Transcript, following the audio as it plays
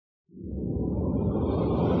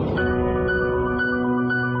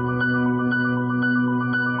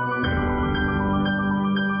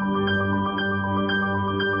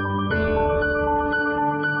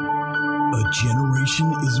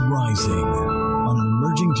Rising on an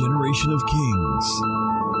emerging generation of kings.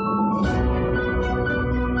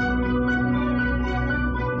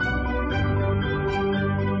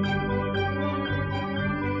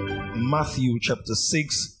 Matthew chapter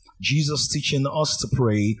 6, Jesus teaching us to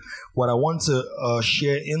pray. What I want to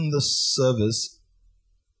share in this service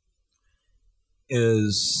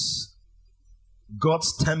is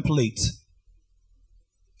God's template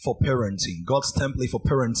for parenting. God's template for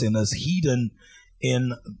parenting is hidden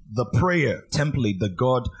in the prayer template that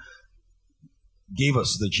God gave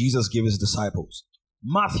us, that Jesus gave his disciples.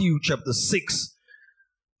 Matthew chapter 6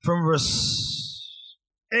 from verse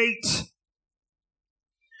 8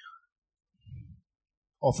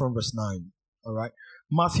 or from verse 9. All right.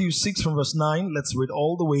 Matthew 6 from verse 9. Let's read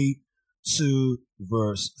all the way to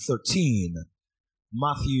verse 13.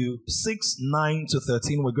 Matthew 6, 9 to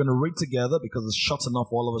 13. We're going to read together because it's short enough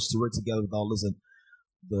for all of us to read together without losing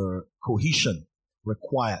the cohesion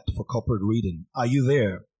required for corporate reading. Are you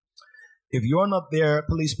there? If you're not there,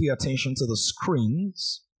 please pay attention to the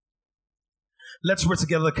screens. Let's read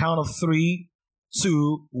together the count of 3,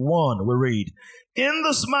 2, 1. We read, "In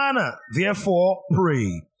this manner, therefore,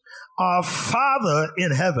 pray, Our Father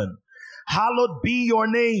in heaven, hallowed be your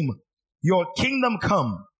name. Your kingdom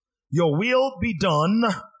come. Your will be done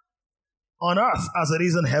on earth as it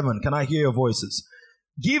is in heaven." Can I hear your voices?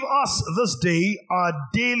 "Give us this day our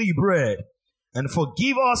daily bread, and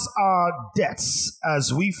forgive us our debts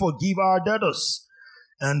as we forgive our debtors.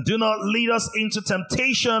 And do not lead us into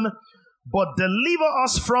temptation, but deliver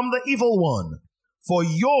us from the evil one. For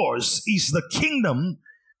yours is the kingdom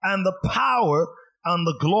and the power and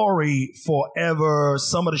the glory forever."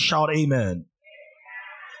 Somebody shout amen.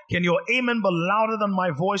 Can your amen be louder than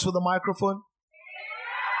my voice with the microphone?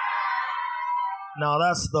 Now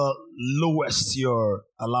that's the lowest you're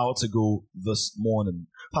allowed to go this morning.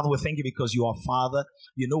 Father, we thank you because you are Father.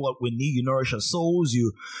 You know what we need. You nourish our souls.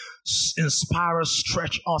 You inspire us,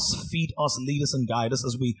 stretch us, feed us, lead us, and guide us.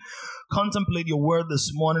 As we contemplate your word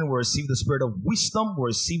this morning, we receive the spirit of wisdom. We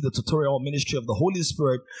receive the tutorial ministry of the Holy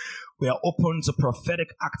Spirit. We are open to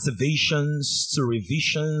prophetic activations, to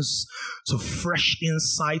revisions, to fresh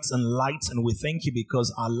insights and light. And we thank you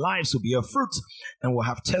because our lives will bear fruit and we'll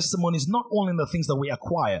have testimonies not only in the things that we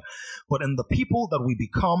acquire, but in the people that we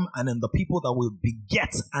become and in the people that we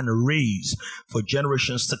beget and raise for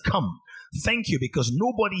generations to come. Thank you because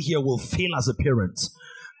nobody here will fail as a parent.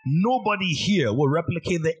 Nobody here will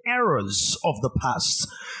replicate the errors of the past.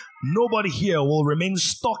 Nobody here will remain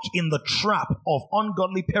stuck in the trap of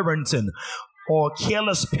ungodly parenting or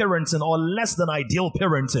careless parenting or less than ideal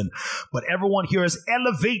parenting. But everyone here is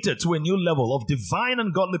elevated to a new level of divine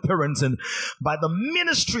and godly parenting by the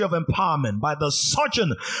ministry of empowerment, by the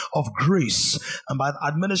surgeon of grace, and by the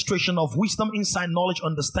administration of wisdom, insight, knowledge,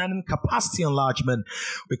 understanding, capacity enlargement.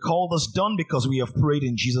 We call this done because we have prayed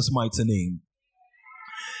in Jesus' mighty name.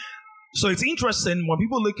 So it's interesting when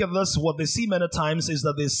people look at this, what they see many times is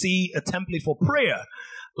that they see a template for prayer.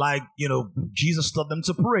 Like, Jesus taught them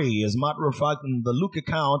to pray. As a matter of fact, in the Luke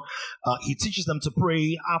account, he teaches them to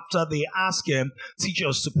pray after they ask him, teach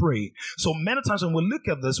us to pray. So many times when we look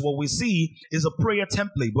at this, what we see is a prayer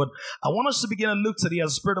template. But I want us to begin and look today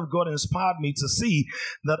as the Spirit of God inspired me to see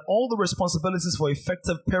that all the responsibilities for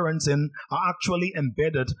effective parenting are actually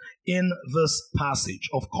embedded in this passage.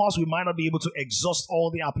 Of course, we might not be able to exhaust all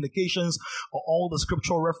the applications or all the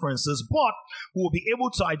scriptural references, but we'll be able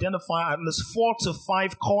to identify at least 4 to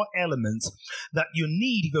 5 core elements that you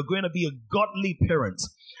need if you're going to be a godly parent.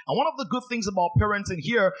 And one of the good things about parenting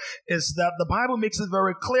here is that the Bible makes it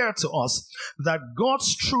very clear to us that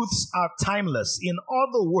God's truths are timeless. In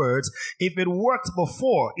other words, if it worked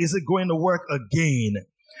before, is it going to work again?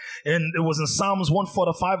 And it was in Psalms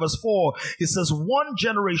 145 verse 4. It says one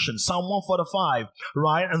generation, Psalm 145,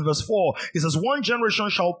 right? And verse 4, it says one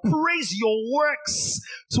generation shall praise your works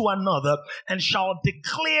to another and shall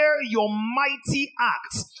declare your mighty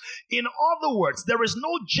acts. In other words, there is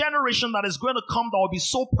no generation that is going to come that will be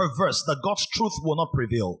so perverse that God's truth will not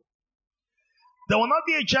prevail. There will not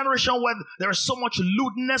be a generation where there is so much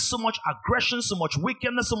lewdness, so much aggression, so much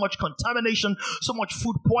wickedness, so much contamination, so much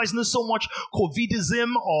food poisoning, so much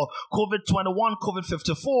COVIDism or COVID-21,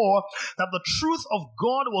 COVID-54, that the truth of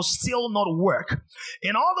God will still not work.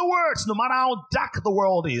 In other words, no matter how dark the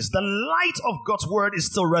world is, the light of God's word is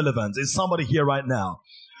still relevant. Is somebody here right now?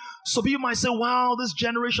 So people might say, wow, this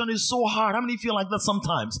generation is so hard. How many feel like that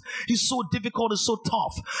sometimes? It's so difficult, it's so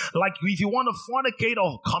tough. Like if you want to fornicate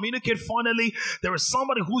or communicate funnily, there is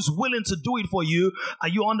somebody who's willing to do it for you. Are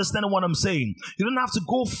you understanding what I'm saying? You don't have to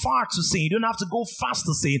go far to sin. You don't have to go fast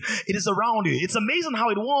to sin. It is around you. It's amazing how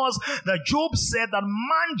it was that Job said that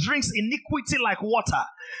man drinks iniquity like water.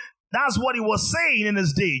 That's what he was saying in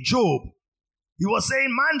his day, Job. He was saying,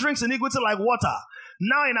 man drinks iniquity like water.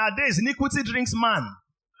 Now in our days, iniquity drinks man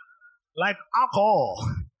like alcohol.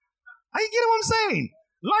 Are you getting what I'm saying?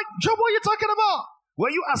 Like, Job, what are you talking about? Were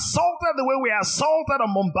you assaulted the way we are assaulted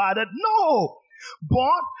and bombarded? No.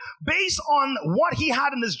 But based on what he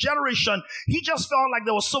had in his generation, he just felt like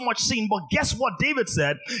there was so much sin. But guess what David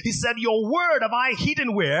said? He said, your word have I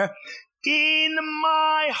hidden where? In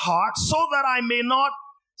my heart, so that I may not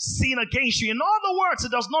sin against you. In other words,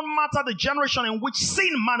 it does not matter the generation in which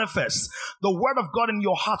sin manifests. The word of God in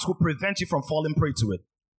your heart will prevent you from falling prey to it.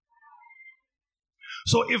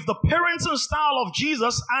 So if the parenting style of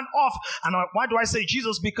Jesus and why do I say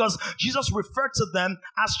Jesus? Because Jesus referred to them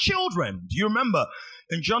as children. Do you remember?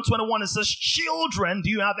 In John 21, it says, children, do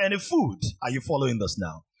you have any food? Are you following this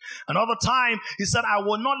now? Another time, he said, I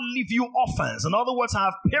will not leave you orphans. In other words, I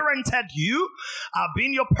have parented you. I've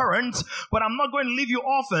been your parent, but I'm not going to leave you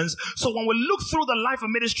orphans. So when we look through the life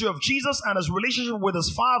and ministry of Jesus and his relationship with his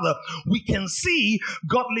Father, we can see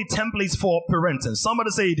godly templates for parenting. Somebody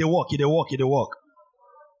say, they walk, they walk, they walk.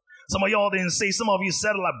 Some of y'all didn't say, some of you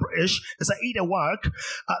said like British. It's like, eat a work.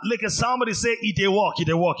 Look at somebody say, eat a walk, eat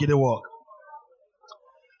a walk, eat a walk.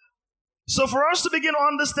 So for us to begin to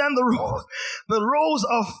understand the roles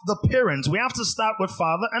of the parents, we have to start with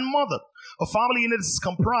father and mother. A family unit is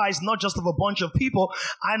comprised not just of a bunch of people.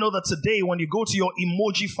 I know that today when you go to your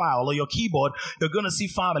emoji file or your keyboard, you're going to see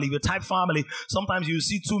family. If you type family, sometimes you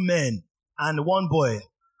see 2 men and 1 boy,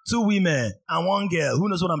 2 women and 1 girl. Who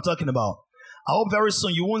knows what I'm talking about? I hope very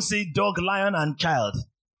soon you won't see dog, lion, and child.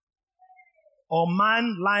 Or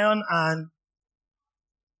man, lion, and...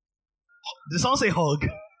 Did someone say hug?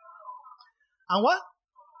 And what?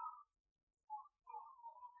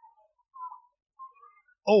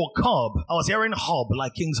 Oh, cub. I was hearing hub,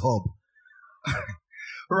 like King's Hub.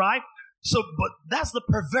 Right? So, but that's the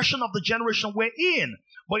perversion of the generation we're in.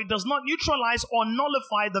 But it does not neutralize or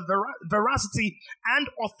nullify the veracity and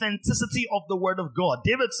authenticity of the word of God.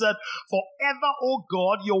 David said, forever, O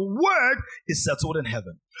God, your word is settled in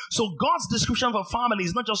heaven. So God's description of a family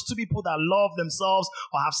is not just 2 people that love themselves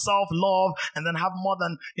or have self-love and then have more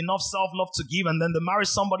than enough self-love to give and then they marry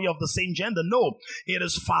somebody of the same gender. No, it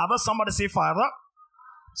is father. Somebody say father.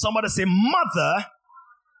 Somebody say mother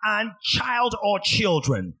and child or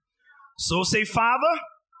children. So say father,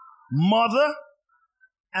 mother,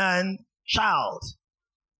 and child.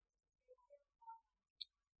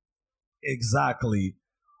 Exactly.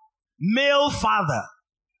 Male father,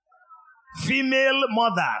 female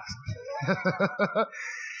mother.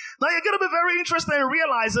 Now you're going to be very interested in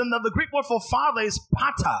realizing that the Greek word for father is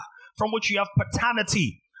pater, from which you have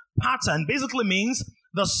paternity. Pater basically means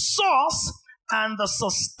the source and the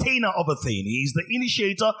sustainer of a thing. He's the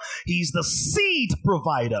initiator. He's the seed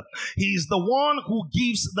provider. He's the one who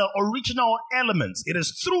gives the original elements. It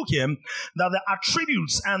is through him that the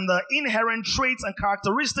attributes and the inherent traits and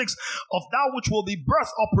characteristics of that which will be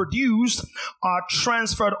birthed or produced are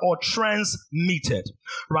transferred or transmitted.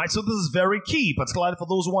 Right? So this is very key, particularly for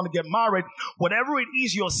those who want to get married. Whatever it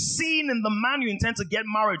is you're seeing in the man you intend to get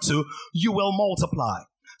married to, you will multiply.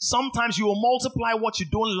 Sometimes you will multiply what you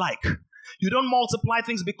don't like. You don't multiply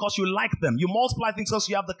things because you like them. You multiply things because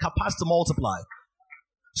you have the capacity to multiply.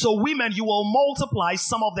 So women, you will multiply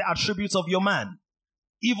some of the attributes of your man,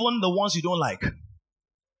 even the ones you don't like.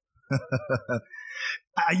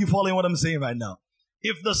 Are you following what I'm saying right now?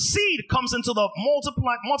 If the seed comes into the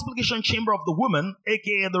multiplication chamber of the woman,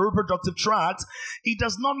 aka the reproductive tract, it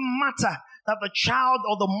does not matter that the child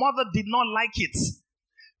or the mother did not like it.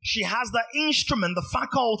 She has the instrument, the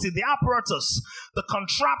faculty, the apparatus, the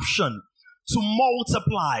contraption to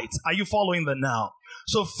multiply it. Are you following that now?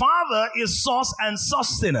 So father is source and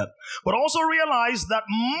sustainer. But also realize that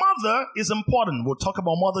mother is important. We'll talk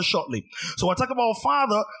about mother shortly. So when I talk about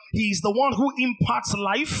father, he's the one who imparts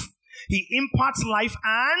life. He imparts life,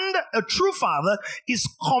 and a true father is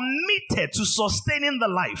committed to sustaining the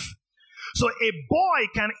life. So a boy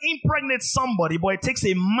can impregnate somebody, but it takes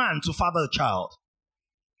a man to father a child.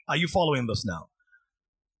 Are you following this now?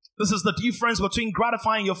 This is the difference between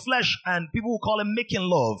gratifying your flesh and people who call it making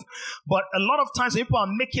love. But a lot of times when people are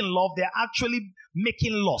making love, they're actually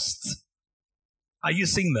making lust. Are you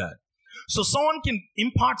seeing that? So someone can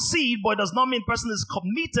impart seed, but it does not mean the person is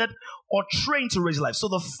committed or trained to raise life. So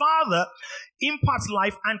the father imparts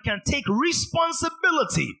life and can take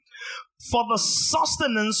responsibility for the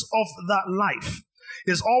sustenance of that life.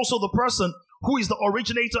 Is also the person who is the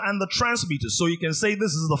originator and the transmitter. So you can say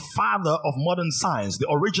this is the father of modern science, the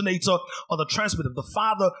originator or the transmitter, the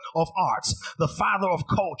father of arts, the father of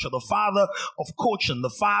culture, the father of coaching,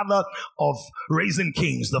 the father of raising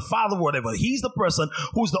kings, the father whatever. He's the person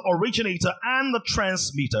who's the originator and the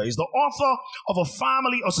transmitter. He's the author of a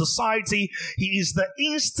family or society. He is the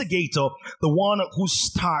instigator, the one who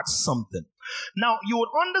starts something. Now, you would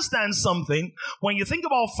understand something when you think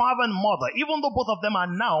about father and mother. Even though both of them are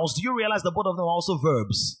nouns, do you realize that both of them are also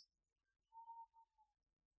verbs?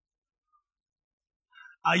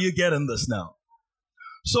 Are you getting this now?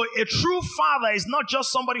 So a true father is not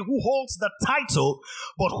just somebody who holds the title,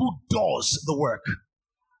 but who does the work.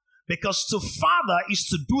 Because to father is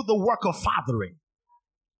to do the work of fathering.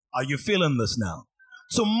 Are you feeling this now?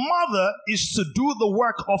 To mother is to do the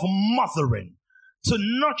work of mothering. To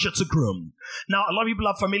nurture, to groom. Now, a lot of people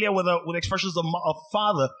are familiar with expressions of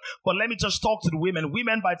father, but let me just talk to the women.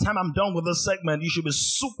 Women, by the time I'm done with this segment, you should be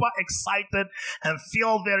super excited and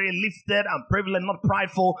feel very lifted and privileged, not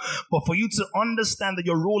prideful, but for you to understand that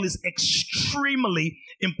your role is extremely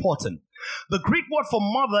important. The Greek word for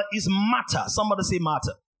mother is mater. Somebody say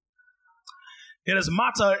mater. It is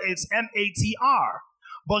mater, it's M-A-T-R.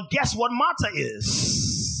 But guess what mater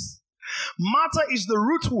is? Mater is the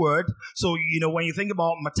root word. So, when you think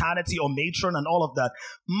about maternity or matron and all of that,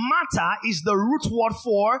 mater is the root word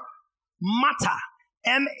for matter.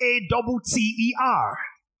 M-A-T-T-E-R.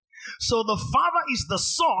 So the father is the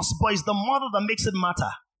source, but it's the mother that makes it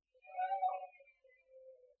matter.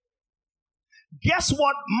 Guess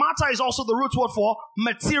what? Matter is also the root word for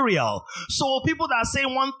material. So people that are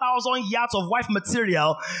saying 1,000 yards of wife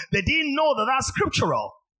material, they didn't know that that's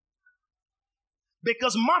scriptural.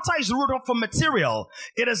 Because matter is the root word for material.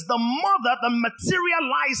 It is the mother that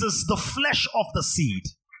materializes the flesh of the seed.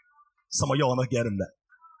 Some of y'all are not getting that.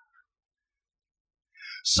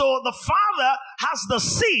 So the father has the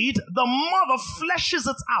seed, the mother fleshes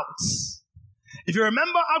it out. If you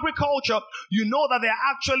remember agriculture, you know that there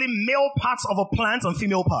are actually male parts of a plant and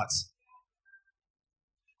female parts.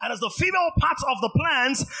 And it's the female parts of the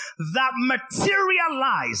plants that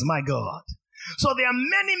materialize, my God. So there are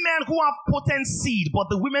many men who have potent seed, but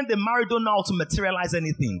the women they marry don't know how to materialize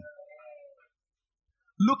anything.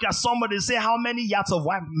 Look at somebody and say, how many yards of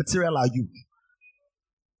wife material are you?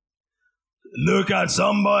 Look at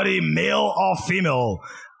somebody, male or female.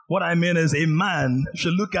 What I mean is a man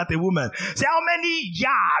should look at a woman. Say, how many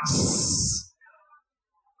yards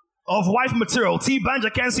of wife material? T-Banjo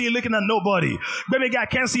can't see you looking at nobody. Baby guy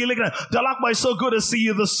can't see you looking at. Dalakba, it's so good to see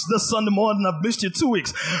you this Sunday morning. I've missed you 2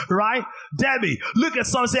 weeks, right? Debbie, look at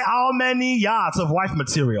someone, say, how many yards of wife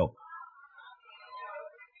material?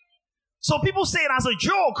 So people say it as a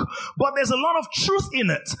joke, but there's a lot of truth in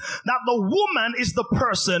it. That the woman is the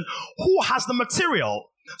person who has the material.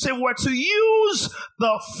 So if we're to use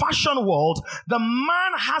the fashion world, the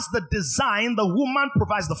man has the design, the woman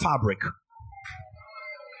provides the fabric.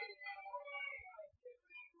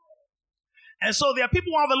 And so there are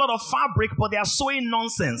people who have a lot of fabric, but they are sewing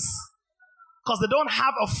nonsense. Because they don't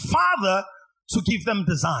have a father to give them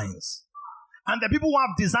designs. And there are people who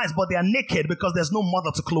have designs, but they are naked because there's no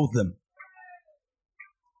mother to clothe them.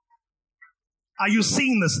 Are you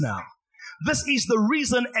seeing this now? This is the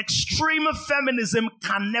reason extreme feminism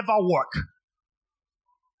can never work.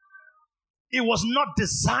 It was not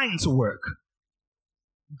designed to work.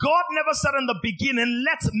 God never said in the beginning,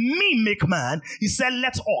 let me make man. He said,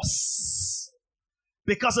 let us.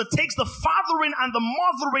 Because it takes the fathering and the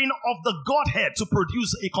mothering of the Godhead to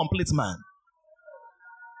produce a complete man.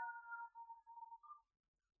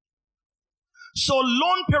 So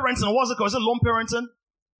lone parenting, what's it called? Is it lone parenting?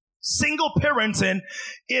 Single parenting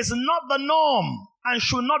is not the norm and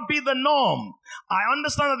should not be the norm. I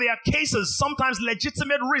understand that there are cases, sometimes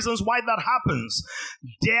legitimate reasons why that happens.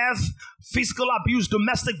 Death, physical abuse,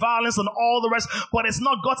 domestic violence, and all the rest. But it's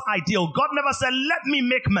not God's ideal. God never said, let me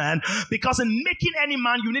make man, because in making any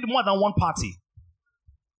man, you need more than one party.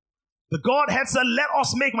 The Godhead said, let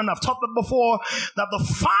us make man. I've taught that before, that the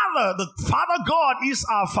Father God is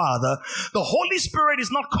our Father. The Holy Spirit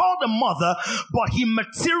is not called a mother, but he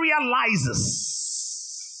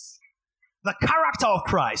materializes the character of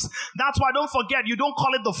Christ. That's why, don't forget, you don't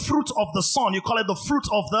call it the fruit of the Son, you call it the fruit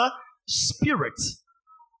of the Spirit.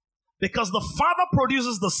 Because the Father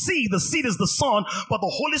produces the seed is the Son, but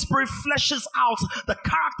the Holy Spirit fleshes out the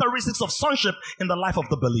characteristics of sonship in the life of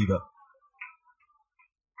the believer.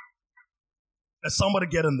 Is somebody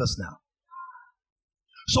getting this now?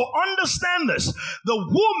 So understand this. The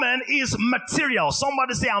woman is material.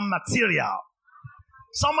 Somebody say, I'm material.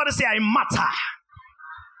 Somebody say, I matter.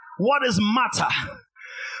 What is matter?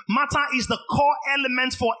 Matter is the core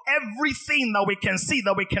element for everything that we can see,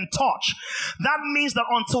 that we can touch. That means that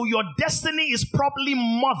until your destiny is properly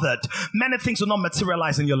mothered, many things will not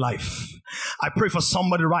materialize in your life. I pray for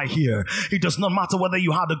somebody right here. It does not matter whether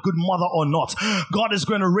you had a good mother or not. God is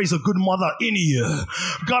going to raise a good mother in you.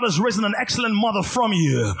 God is raising an excellent mother from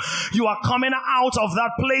you. You are coming out of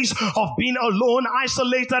that place of being alone,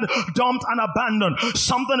 isolated, dumped, and abandoned.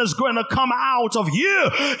 Something is going to come out of you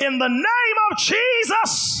in the name of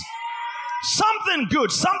Jesus. Something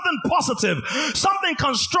good, something positive, something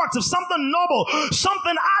constructive, something noble,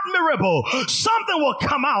 something admirable, something will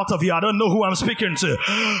come out of you. I don't know who I'm speaking to.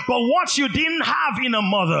 But what you didn't have in a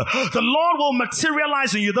mother, the Lord will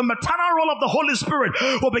materialize in you. The maternal role of the Holy Spirit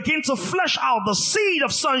will begin to flesh out the seed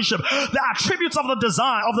of sonship, the attributes of the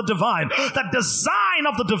design of the divine, the design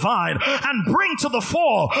of the divine, and bring to the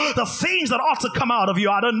fore the things that ought to come out of you.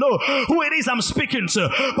 I don't know who it is I'm speaking to,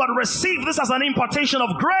 but receive this as an impartation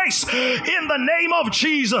of grace in the name of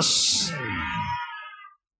Jesus.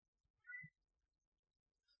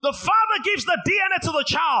 The father gives the DNA to the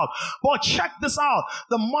child, but check this out.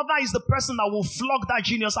 The mother is the person that will flog that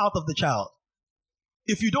genius out of the child.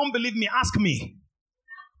 If you don't believe me, ask me.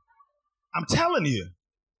 I'm telling you.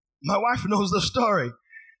 My wife knows the story.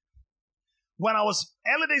 When I was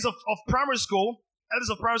early days of primary school,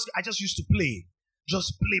 I just used to play.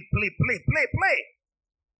 Just play.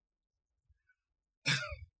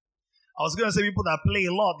 I was going to say people that play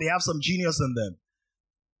a lot, they have some genius in them.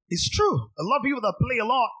 It's true. A lot of people that play a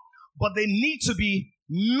lot, but they need to be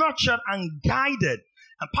nurtured and guided.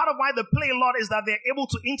 And part of why they play a lot is that they're able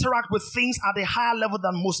to interact with things at a higher level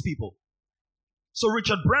than most people. So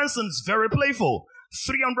Richard Branson's very playful.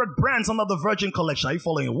 300 brands under the Virgin Collection. Are you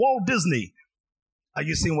following? Walt Disney. Are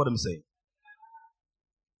you seeing what I'm saying?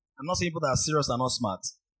 I'm not saying people that are serious are not smart.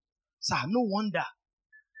 Sir, no wonder.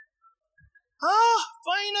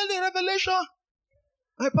 Finally, revelation.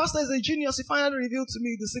 My pastor is a genius. He finally revealed to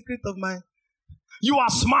me the secret of my... You are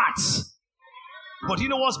smart. But you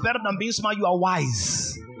know what's better than being smart? You are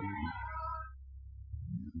wise.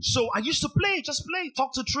 So I used to play, just play.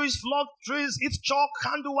 Talk to trees, flog trees, eat chalk,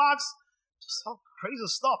 handle wax. Just all crazy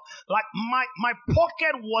stuff. Like my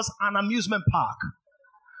pocket was an amusement park.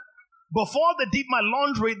 Before they did my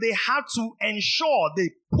laundry, they had to ensure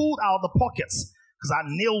they pulled out the pockets. Because I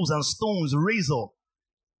had nails and stones, razor. What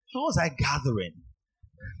was I gathering?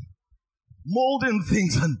 Molding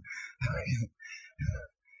things and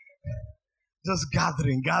just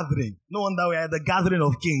gathering. No wonder we had the gathering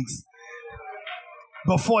of kings.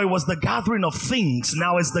 Before it was the gathering of things.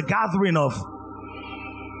 Now it's the gathering of...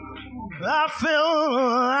 I feel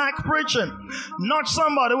like preaching. Not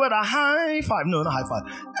somebody with a high five. No, not high five.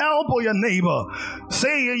 Elbow your neighbor.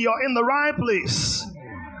 Say you're in the right place.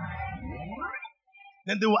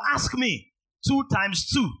 Then they will ask me, 2 times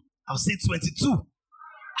 2. I'll say 22.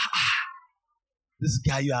 This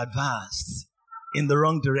guy, you advanced in the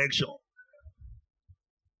wrong direction.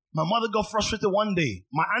 My mother got frustrated one day.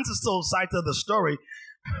 My auntie still cited the story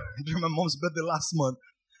during my mom's birthday last month.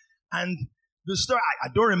 And the story, I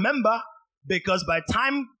don't remember, because by the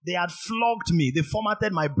time they had flogged me, they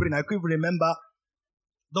formatted my brain. I couldn't remember.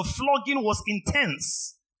 The flogging was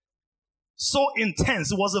intense. So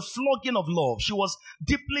intense. It was a flogging of love. She was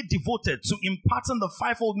deeply devoted to imparting the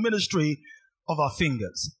fivefold ministry of her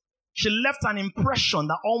fingers. She left an impression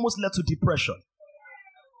that almost led to depression,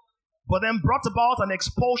 but then brought about an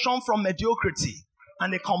expulsion from mediocrity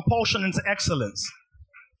and a compulsion into excellence.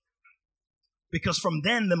 Because from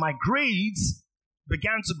then my grades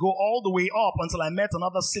began to go all the way up until I met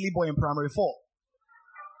another silly boy in primary 4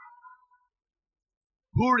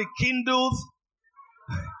 who rekindled.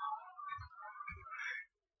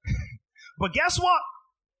 But guess what?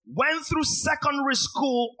 Went through secondary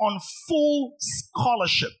school on full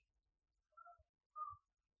scholarship.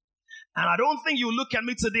 And I don't think you look at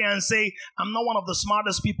me today and say, I'm not one of the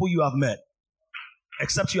smartest people you have met.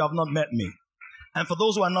 Except you have not met me. And for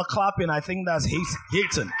those who are not clapping, I think that's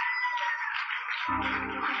hating.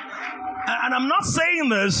 And I'm not saying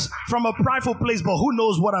this from a prideful place, but who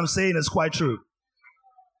knows what I'm saying is quite true.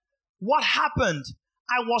 What happened?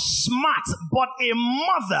 I was smart, but a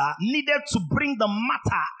mother needed to bring the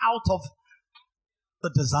matter out of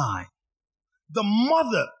the design. The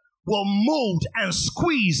mother will mold and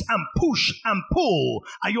squeeze and push and pull.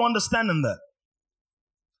 Are you understanding that?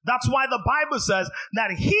 That's why the Bible says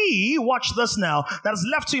that he, watch this now, that is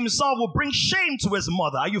left to himself will bring shame to his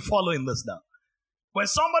mother. Are you following this now? When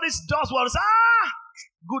somebody does what, it's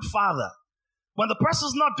good father. When the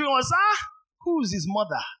person's not doing what, it's who's his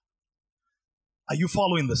mother? Are you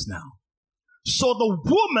following this now? So the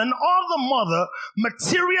woman or the mother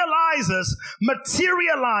materializes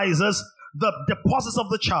the deposits of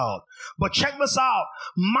the child. But check this out.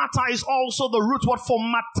 Mater is also the root word for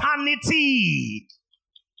maternity.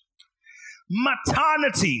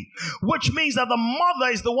 Maternity, which means that the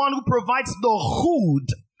mother is the one who provides the hood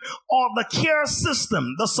or the care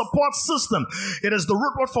system, the support system. It is the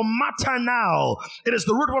root word for maternal. It is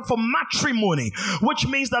the root word for matrimony, which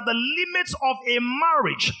means that the limits of a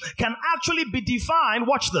marriage can actually be defined.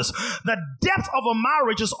 Watch this. The depth of a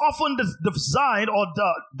marriage is often decided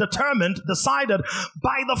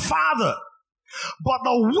by the father. But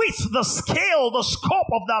the width, the scale, the scope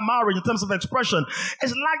of that marriage in terms of expression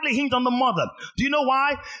is likely hinged on the mother. Do you know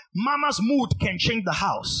why? Mama's mood can change the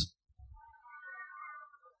house.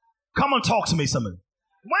 Come on, talk to me, somebody.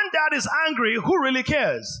 When dad is angry, who really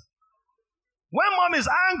cares? When mom is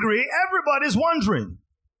angry, everybody's wondering.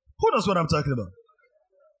 Who knows what I'm talking about?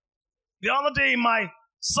 The other day, my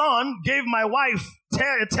son gave my wife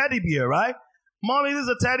a teddy bear, right? Mommy, this is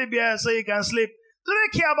a teddy bear so you can sleep. Do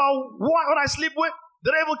they care about what I sleep with?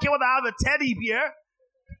 Do they even care whether I have a teddy bear?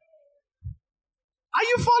 Are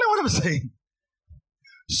you following what I'm saying?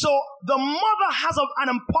 So the mother has an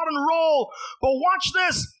important role. But watch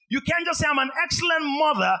this. You can't just say I'm an excellent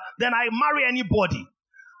mother, then I marry anybody.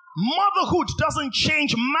 Motherhood doesn't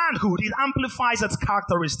change manhood. It amplifies its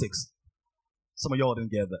characteristics. Some of y'all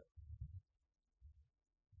didn't get that.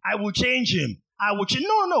 I will change him. I will change.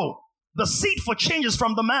 No. The seed for change is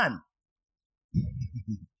from the man.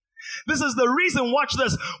 This is the reason, watch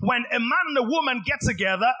this, when a man and a woman get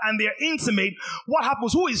together and they're intimate, what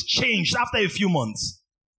happens? Who is changed after a few months?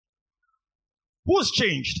 Who's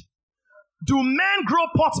changed? Do men grow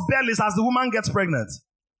pot bellies as the woman gets pregnant?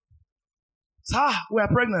 We are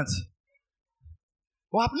pregnant.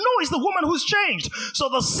 What? No, it's the woman who's changed. So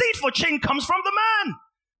the seed for change comes from the man.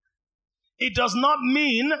 It does not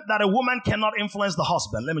mean that a woman cannot influence the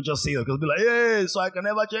husband. Let me just say that, because be like, hey, so I can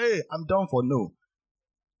never change. I'm done for. No.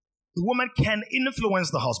 The woman can influence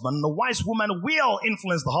the husband. The wise woman will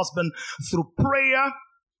influence the husband through prayer,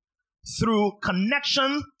 through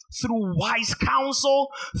connection, through wise counsel,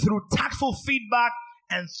 through tactful feedback,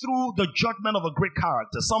 and through the judgment of a great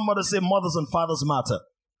character. Somebody say mothers and fathers matter.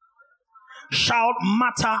 Shout,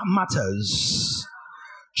 matter matters.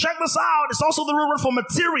 Check this out. It's also the root word for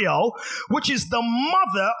material, which is the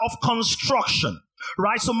mother of construction.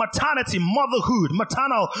 Right? So maternity, motherhood,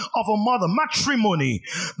 maternal of a mother, matrimony,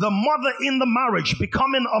 the mother in the marriage,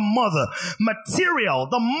 becoming a mother, material,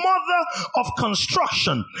 the mother of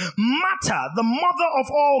construction, matter, the mother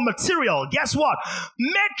of all material. Guess what?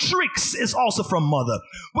 Matrix is also from mother,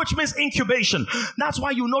 which means incubation. That's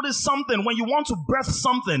why you notice something when you want to birth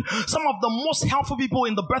something. Some of the most helpful people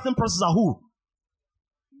in the birthing process are who?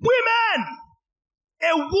 Women.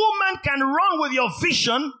 A woman can run with your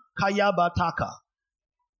vision. Kayabataka.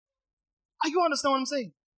 Are you understand what I'm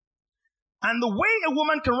saying? And the way a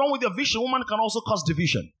woman can run with your vision, a woman can also cause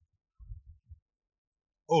division.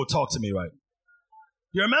 Oh, talk to me, right?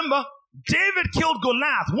 You remember? David killed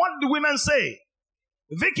Goliath. What did the women say?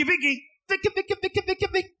 Vicky.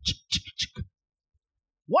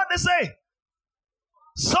 What they say?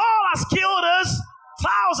 Saul has killed us.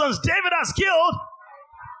 Thousands. David has killed.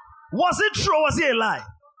 Was it true or was it a lie?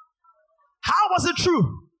 How was it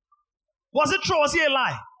true? Was it true or was it a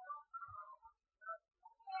lie?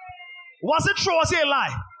 Was it true or was it a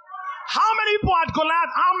lie? How many people had Goliath?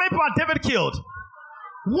 How many people had David killed?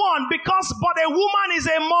 One, but a woman is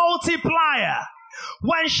a multiplier.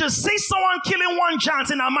 When she sees someone killing one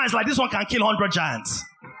giant in her mind, it's like this one can kill 100 giants.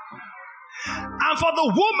 And for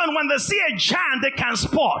the woman, when they see a giant, they can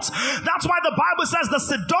spot. That's why the Bible says the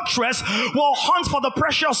seductress will hunt for the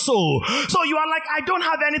precious soul. So you are like, I don't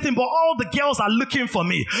have anything, but all the girls are looking for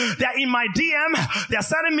me. They're in my DM. They're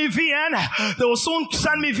sending me VN. They will soon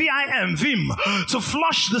send me Vim to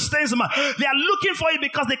flush the stains. They are looking for you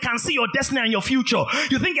because they can see your destiny and your future.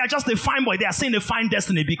 You think you're just a fine boy. They are seeing a fine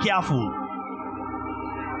destiny. Be careful.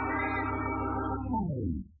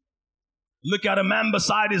 Look at a man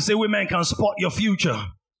beside you and say, women can spot your future.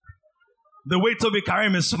 The way Toby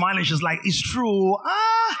Karim is smiling, she's like, it's true.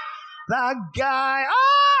 That guy.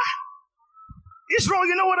 It's wrong.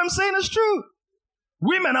 You know what I'm saying? It's true.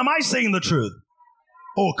 Women, am I saying the truth?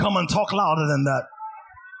 Oh, come on, talk louder than that.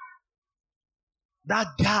 That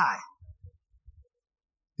guy.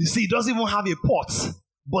 You see, he doesn't even have a pot.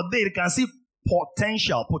 But they can see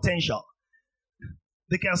potential.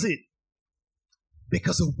 They can see it.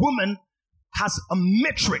 Because a woman has a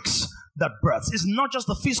matrix that births. It's not just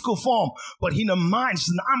the physical form, but in her mind, she's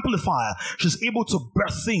an amplifier. She's able to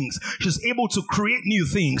birth things. She's able to create new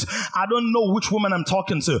things. I don't know which woman I'm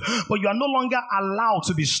talking to, but you are no longer allowed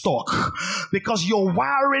to be stuck because your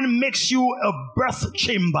wiring makes you a birth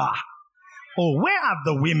chamber. Oh, where are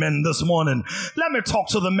the women this morning? Let me talk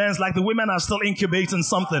to the men like the women are still incubating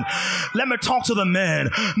something. Let me talk to the men.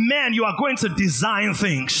 Men, you are going to design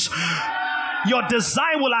things. Your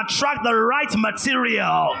design will attract the right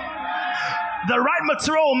material. The right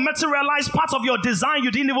material will materialize parts of your design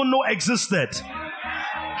you didn't even know existed.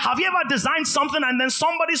 Have you ever designed something and then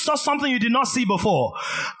somebody saw something you did not see before?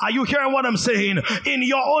 Are you hearing what I'm saying? In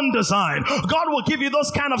your own design, God will give you those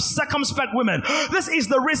kind of circumspect women. This is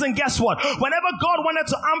the reason, guess what? Whenever God wanted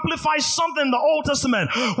to amplify something in the Old Testament,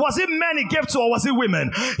 was it men he gave to or was it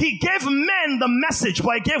women? He gave men the message,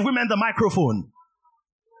 but he gave women the microphone.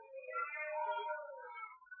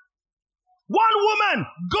 One woman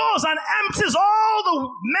goes and empties all the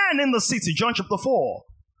men in the city. John chapter 4.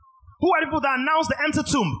 Who are the people that announce the empty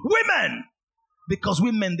tomb? Women. Because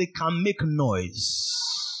women, they can make noise.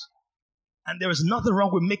 And there is nothing wrong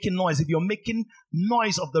with making noise if you're making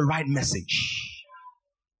noise of the right message.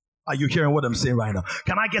 Are you hearing what I'm saying right now?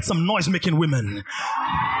 Can I get some noise-making women?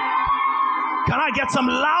 Can I get some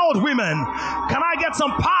loud women? Can I get some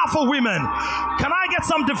powerful women? Can I get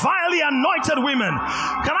some divinely anointed women?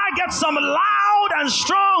 Can I get some loud and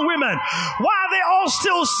strong women? Why are they all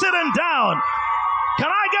still sitting down? Can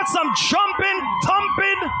I get some jumping,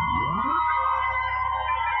 thumping?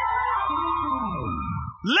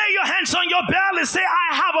 Lay your hands on your belly. Say,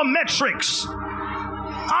 I have a matrix.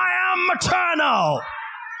 I am maternal.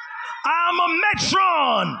 I am a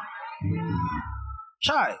matron.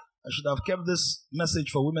 Chai, I should have kept this message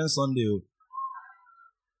for Women's Sunday.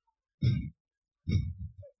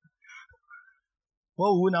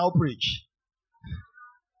 What will we now preach?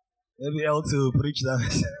 Maybe L to preach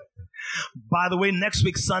that. By the way, next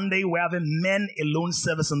week Sunday, we're having men alone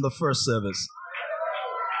service in the first service.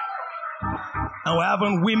 And we're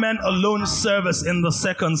having women alone service in the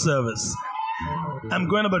second service. I'm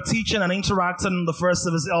going to be teaching and interacting in the first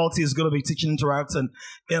service. LT is going to be teaching and interacting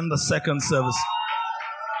in the second service.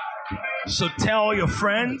 So tell your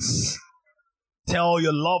friends, tell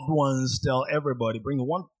your loved ones, tell everybody. Bring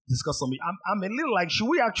one, discuss something. I'm a little like, should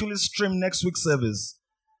we actually stream next week's service?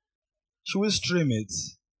 Should we stream it?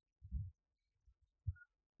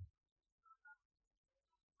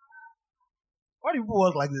 Why do people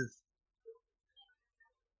work like this?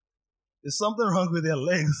 There's something wrong with their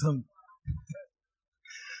legs. Do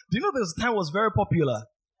you know this time was very popular?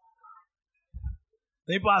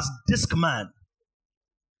 People ask Discman.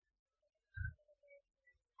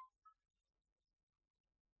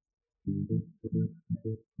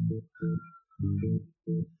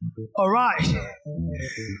 All right.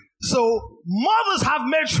 So mothers have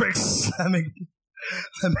matrix.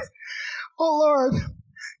 Oh Lord.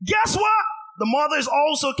 Guess what? The mother is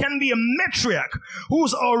also can be a matriarch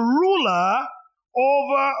who's a ruler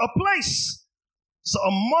over a place. So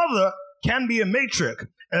a mother can be a matriarch.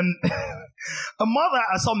 And a mother,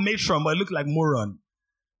 I saw matron, but it looked like moron.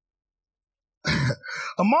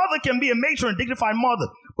 A mother can be a matron, dignified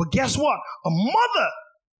mother. But guess what? A mother,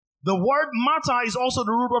 the word mater is also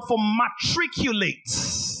the root word for matriculate.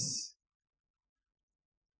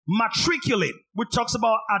 Matriculate, which talks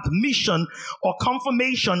about admission or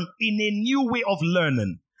confirmation in a new way of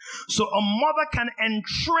learning. So a mother can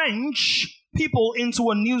entrench people into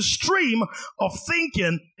a new stream of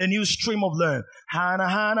thinking, a new stream of learning.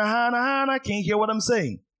 Hannah, can you hear what I'm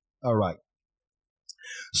saying? All right.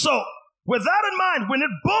 So, with that in mind, we need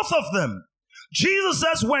both of them. Jesus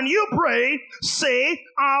says, when you pray, say,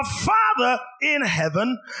 Our Father in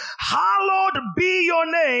heaven, hallowed be your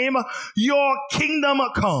name, your kingdom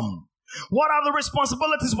come. What are the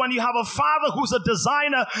responsibilities when you have a father who's a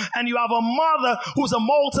designer and you have a mother who's a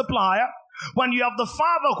multiplier? When you have the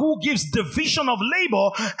father who gives division of labor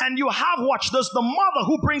and you have, watch this, the mother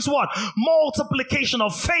who brings what? Multiplication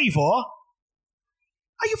of favor.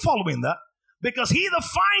 Are you following that? Because he that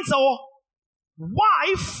finds a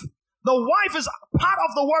wife, the wife is part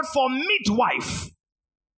of the word for midwife.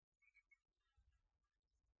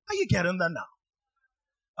 Are you getting that now?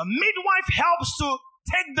 A midwife helps to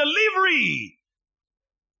take delivery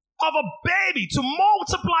of a baby, to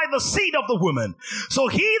multiply the seed of the woman. So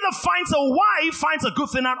he that finds a wife finds a good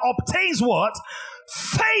thing and obtains what?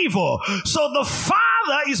 Favor. So the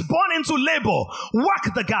father is born into labor.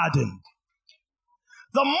 Work the garden.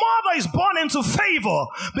 The mother is born into favor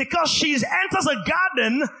because she enters a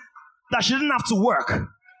garden that she didn't have to work.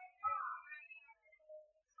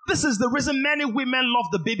 This is the reason many women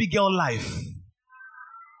love the baby girl life.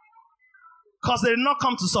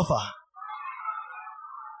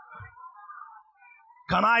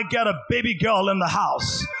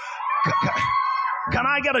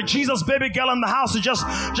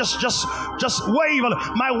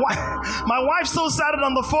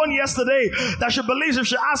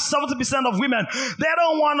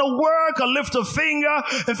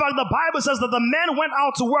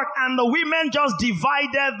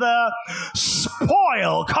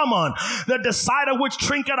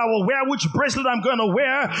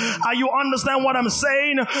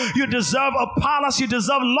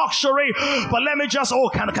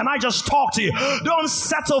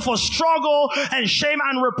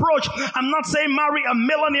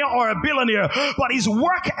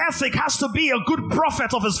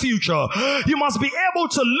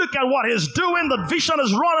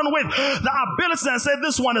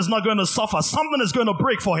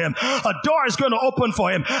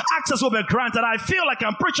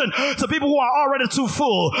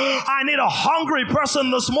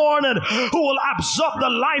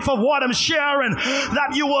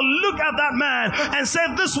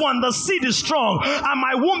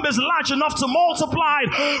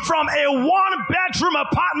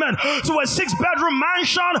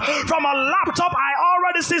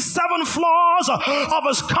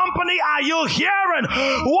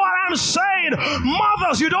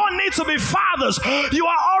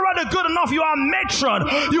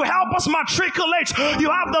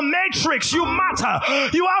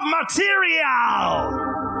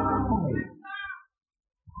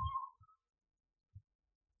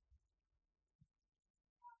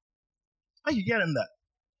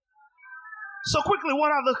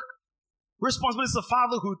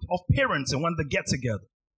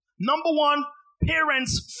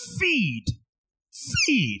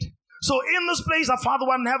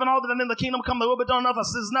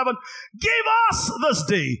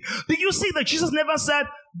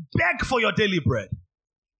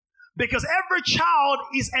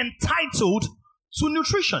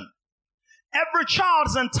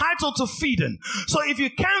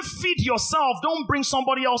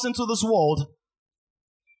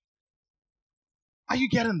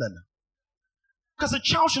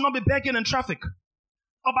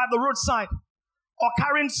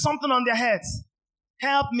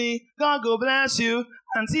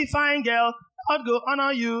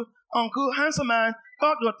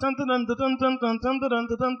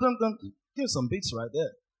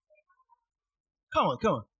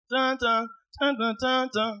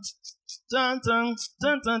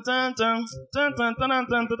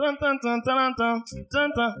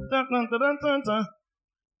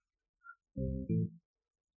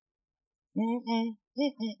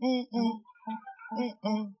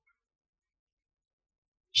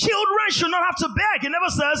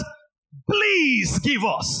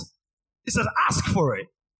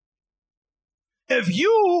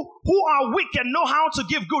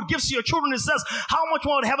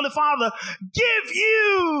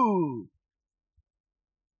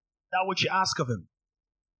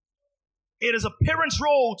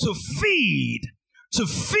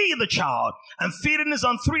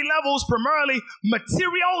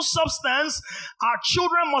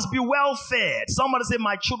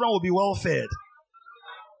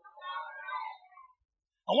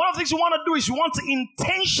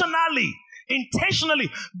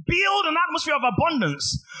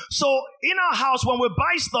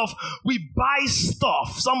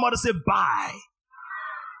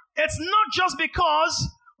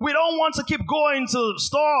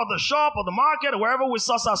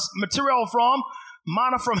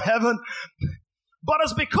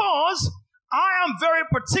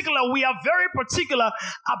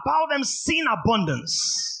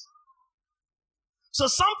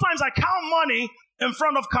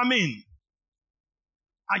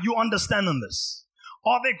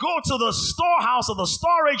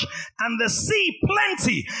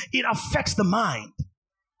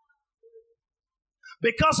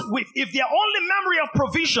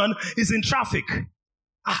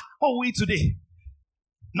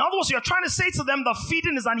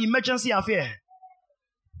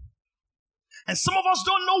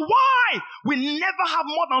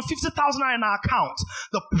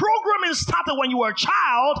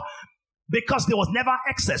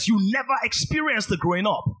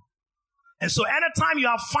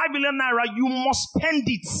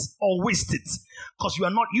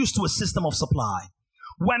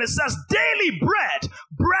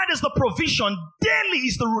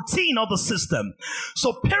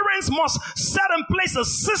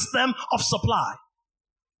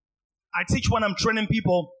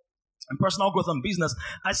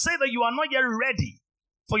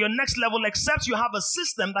 for your next level except you have a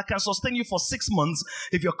system that can sustain you for 6 months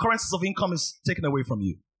if your current source of income is taken away from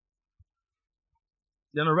you.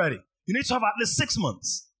 You're not ready. You need to have at least 6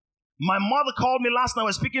 months. My mother called me last night. I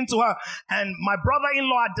was speaking to her, and my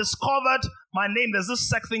brother-in-law had discovered my name. There's this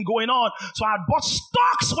sex thing going on. So I had bought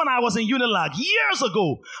stocks when I was in Unilag years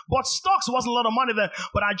ago. Bought stocks, wasn't a lot of money then,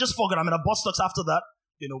 but I just forgot. I bought stocks after that,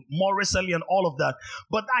 more recently and all of that.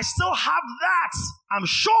 But I still have that. I'm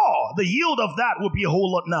sure the yield of that will be a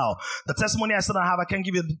whole lot now. The testimony I said I have, I can't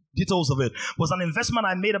give you the details of it, was an investment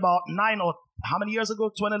I made about 9 or how many years ago?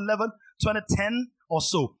 2011, 2010 or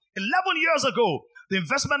so. 11 years ago. The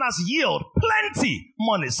investment has yielded plenty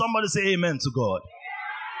money. Somebody say amen to God.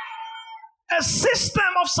 A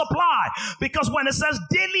system of supply. Because when it says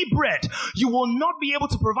daily bread, you will not be able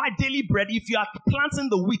to provide daily bread if you are planting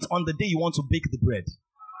the wheat on the day you want to bake the bread.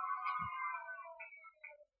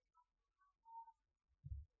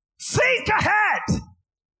 Think ahead.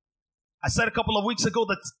 I said a couple of weeks ago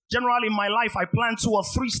that generally in my life I plan 2 or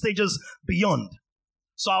 3 stages beyond.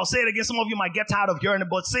 So I'll say it again. Some of you might get tired of hearing it,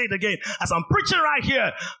 but say it again. As I'm preaching right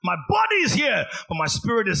here, my body is here, but my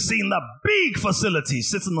spirit is seeing that big facility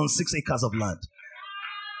sitting on 6 acres of land.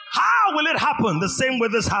 How will it happen? The same way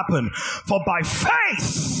this happened. For by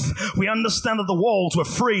faith, we understand that the walls were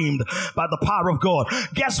framed by the power of God.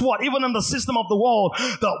 Guess what? Even in the system of the world,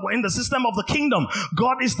 in the system of the kingdom,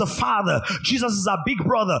 God is the Father. Jesus is our big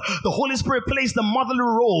brother. The Holy Spirit plays the motherly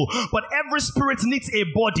role. But every spirit needs a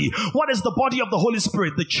body. What is the body of the Holy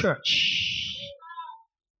Spirit? The church.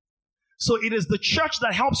 So it is the church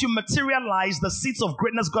that helps you materialize the seeds of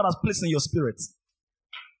greatness God has placed in your spirit.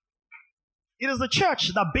 It is the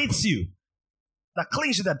church that bathes you, that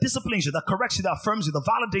cleans you, that disciplines you, that corrects you, that affirms you, that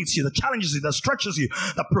validates you, that challenges you, that stretches you,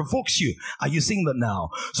 that provokes you. Are you seeing that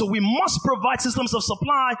now? So we must provide systems of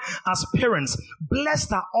supply as parents.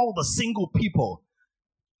 Blessed are all the single people.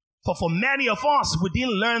 For many of us, we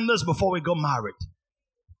didn't learn this before we got married.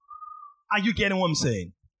 Are you getting what I'm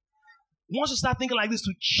saying? Once you start thinking like this,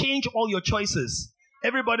 to change all your choices.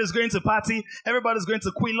 Everybody's going to party. Everybody's going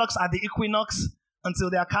to Quilux at the Equinox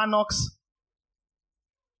until their car knocks.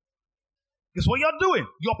 Guess what you're doing?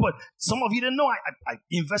 Some of you didn't know I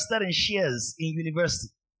invested in shares in university.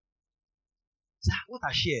 What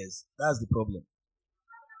are shares? That's the problem.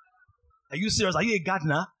 Are you serious? Are you a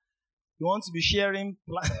gardener? You want to be sharing?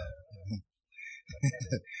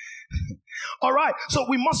 All right. So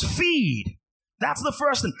we must feed. That's the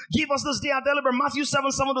first thing. Give us this day our daily bread. Matthew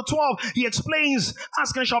 7:7-12. He explains,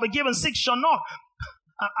 ask and it shall be given, seek shall not.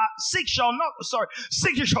 Seek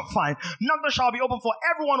you shall find. Knock, there shall be open for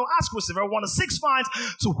everyone who asks, receive. Everyone who seeks finds.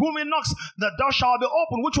 To whom he knocks, the door shall be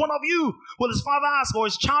open. Which one of you will his father ask, or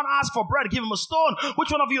his child ask for bread? Give him a stone.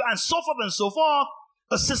 Which one of you? And so forth and so forth.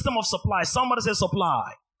 A system of supply. Somebody say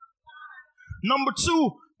supply. Number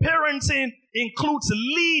 2, parenting includes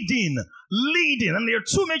leading. And there are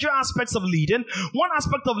 2 major aspects of leading. One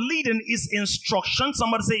aspect of leading is instruction.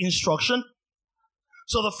 Somebody say instruction.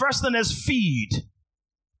 So the first thing is feed.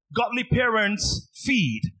 Godly parents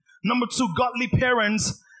feed. Number 2, godly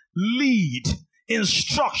parents lead.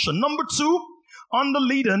 Instruction. Number 2, under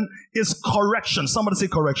leading is correction. Somebody say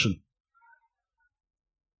correction.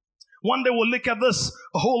 One day we'll look at this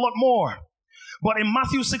a whole lot more. But in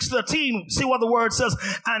Matthew 6:13, see what the word says.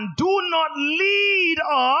 And do not lead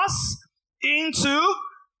us into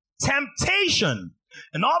temptation.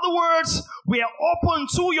 In other words, we are open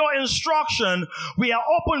to your instruction. We are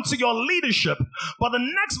open to your leadership. But the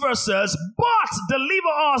next verse says, but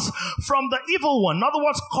deliver us from the evil one. In other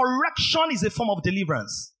words, correction is a form of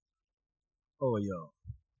deliverance. Oh, yo.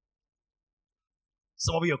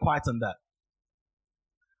 Some of you are quiet on that.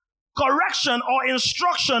 Correction or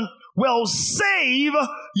instruction will save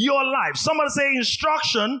your life. Somebody say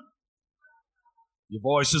instruction. Your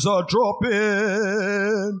voices are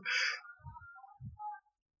dropping.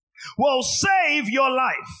 Will save your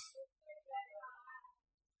life.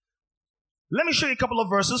 Let me show you a couple of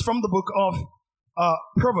verses from the book of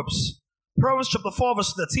Proverbs. Proverbs chapter 4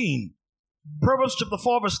 verse 13. Proverbs chapter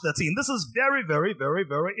 4 verse 13. This is very, very, very,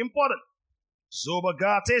 very important.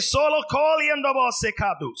 Zobagate solo koli andabo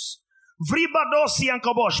sekadus. Vribadosi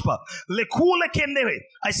ankaboshpa. Lekule kendere.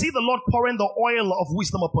 I see the Lord pouring the oil of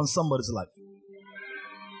wisdom upon somebody's life.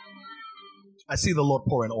 I see the Lord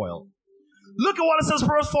pouring oil. Look at what it says,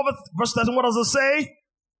 Proverbs 4 verse 13. What does it say?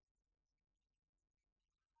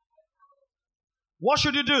 What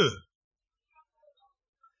should you do?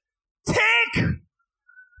 Take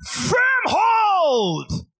firm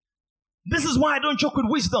hold. This is why I don't joke with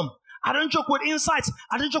wisdom. I don't joke with insights.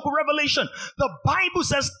 I don't joke with revelation. The Bible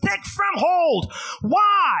says take firm hold.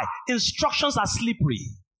 Why? Instructions are slippery.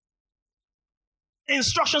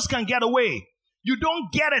 instructions can get away. You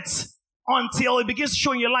don't get it until it begins to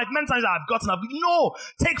show in your life. Many times no,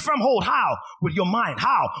 take firm hold. How? With your mind.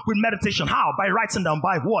 How? With meditation. How? By writing down.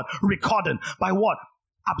 By what? Recording. By what?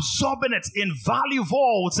 Absorbing it in value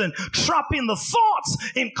vaults and trapping the thoughts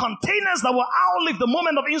in containers that will outlive the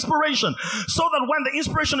moment of inspiration, so that when the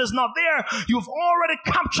inspiration is not there, you've already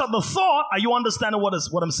captured the thought. Are you understanding what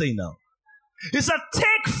I'm saying now? He said,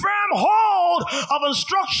 take firm hold of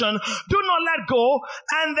instruction. Do not let go.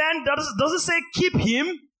 And then does it say keep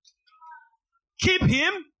him? Keep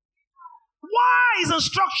him? Why is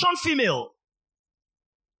instruction female?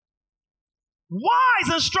 Why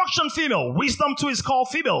is instruction female? Wisdom too is called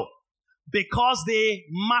female. Because they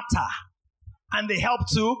matter and they help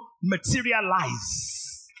to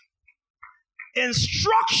materialize.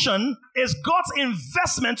 Instruction is God's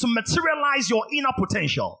investment to materialize your inner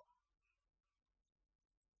potential.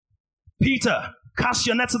 Peter, cast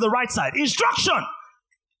your net to the right side. Instruction.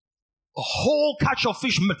 A whole catch of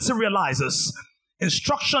fish materializes.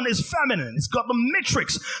 Instruction is feminine. It's got the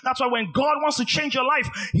matrix. That's why when God wants to change your life,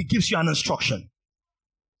 He gives you an instruction.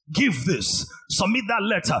 Give this. Submit that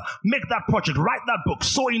letter. Make that project. Write that book.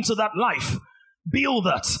 Sow into that life. Build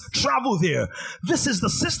that. Travel there. This is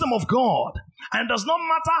the system of God. And it does not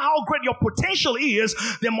matter how great your potential is,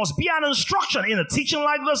 there must be an instruction in a teaching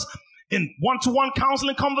like this. In one-to-one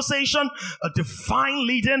counseling conversation, a divine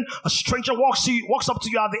leading, a stranger walks up to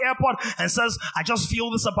you at the airport and says, I just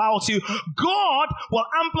feel this about you. God will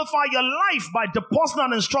amplify your life by depositing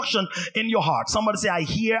an instruction in your heart. Somebody say, I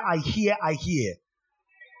hear, I hear, I hear.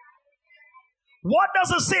 What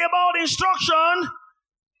does it say about instruction?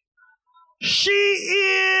 She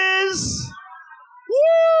is...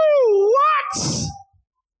 Woo! What?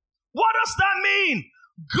 What does that mean?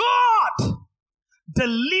 God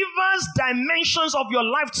delivers dimensions of your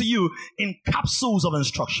life to you in capsules of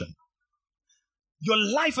instruction. Your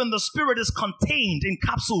life in the Spirit is contained in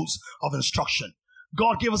capsules of instruction.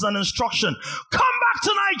 God gave us an instruction. Come back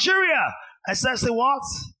to Nigeria. I said, say what?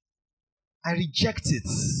 I reject it.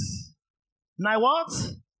 Now what?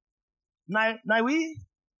 Now we?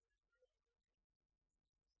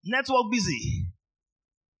 Network busy.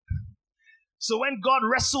 So when God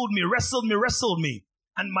wrestled me,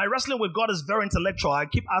 and my wrestling with God is very intellectual. I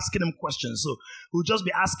keep asking him questions. So we'll just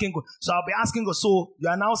be asking. So I'll be asking God, so you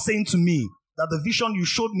are now saying to me that the vision you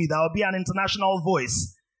showed me, that will be an international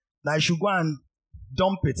voice, that I should go and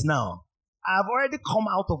dump it now. I've already come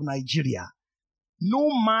out of Nigeria. No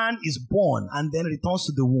man is born and then returns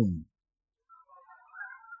to the womb.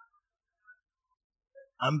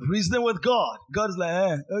 I'm reasoning with God. God is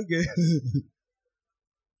like, okay.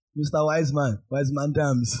 Mr. Wise Man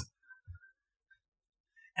Dams.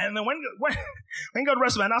 And then when God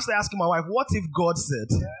rested me, and I started asking my wife, what if God said?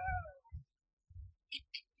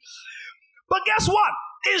 But guess what?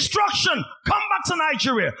 Instruction. Come back to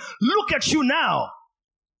Nigeria. Look at you now.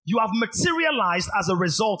 You have materialized as a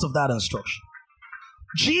result of that instruction.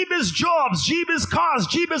 Jeeb's jobs, Jeeb's cars,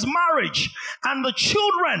 Jeeb's marriage, and the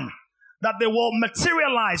children that they will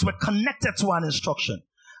materialize were connected to an instruction.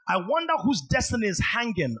 I wonder whose destiny is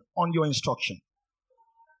hanging on your instruction.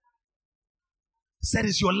 Said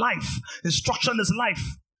it's your life. Instruction is life.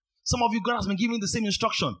 Some of you, God has been giving the same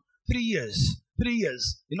instruction. 3 years. 3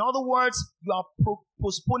 years. In other words, you are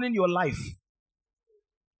postponing your life.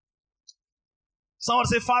 Someone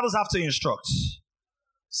say fathers have to instruct.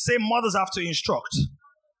 Say mothers have to instruct.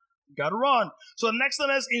 You gotta run. So the next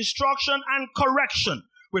one is instruction and correction.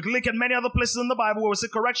 We can look at many other places in the Bible where we say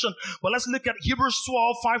correction, but let's look at Hebrews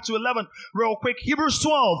 12, 5 to 11 real quick. Hebrews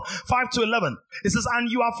 12, 5 to 11. It says, and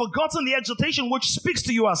you have forgotten the exhortation which speaks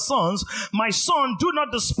to you as sons. My son, do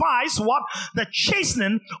not despise what? The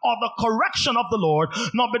chastening or the correction of the Lord,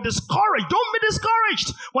 nor be discouraged. Don't be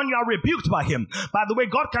discouraged when you are rebuked by him. By the way,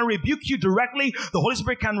 God can rebuke you directly. The Holy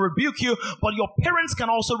Spirit can rebuke you, but your parents can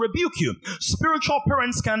also rebuke you. Spiritual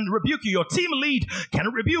parents can rebuke you. Your team lead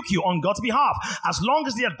can rebuke you on God's behalf. As long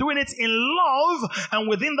as they are doing it in love and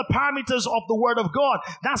within the parameters of the Word of God,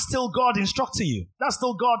 that's still God instructing you. That's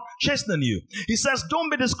still God chastening you. He says,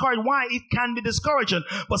 don't be discouraged. Why? It can be discouraging.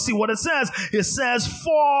 But see what it says. It says,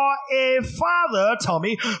 for a father, tell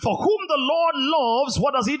me, for whom the Lord loves,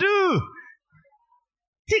 what does he do?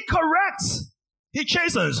 He corrects. He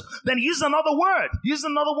chastens. Then he uses another word. He uses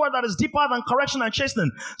another word that is deeper than correction and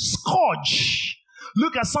chastening. Scourge.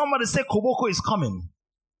 Look at somebody say, Koboko is coming.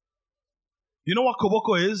 You know what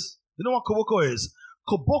Koboko is? You know what Koboko is?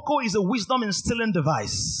 Koboko is a wisdom instilling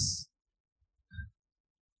device.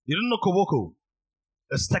 You don't know Koboko?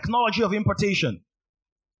 It's technology of impartation.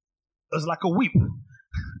 It's like a whip.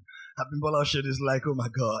 Abimbola shit is like, oh my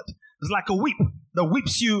God. It's like a whip that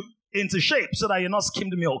whips you into shape so that you're not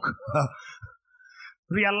skimmed milk.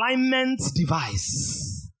 Realignment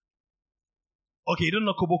device. Okay, you don't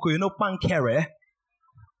know koboko, you know pankere.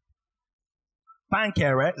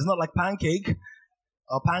 Pankere, it's not like pancake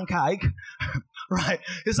or pancake. Right?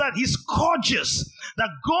 It's that he's gorgeous. That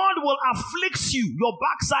God will afflict you, your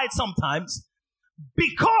backside sometimes,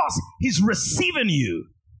 because he's receiving you.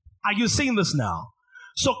 Are you seeing this now?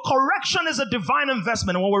 So correction is a divine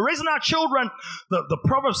investment. And when we're raising our children, the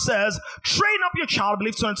proverb says, train up your child, I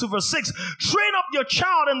believe 22 verse 6, train up your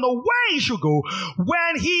child in the way he should go.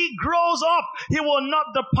 When he grows up, he will not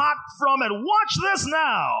depart from it. Watch this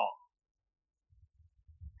now.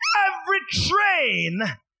 Every train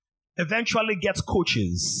eventually gets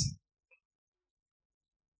coaches.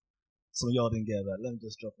 Some of y'all didn't get that. Let me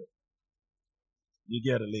just drop it. You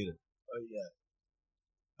get it later. Oh yeah.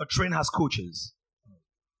 A train has coaches.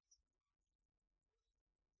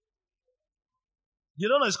 You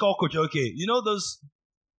don't know it's called coach, okay? You know those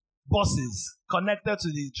buses connected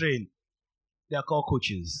to the train? They are called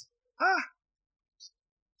coaches.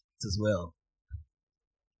 It as well.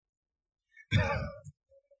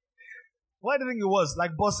 Why do you think it was?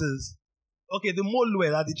 Like buses. Okay, the motorway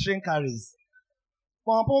that the train carries.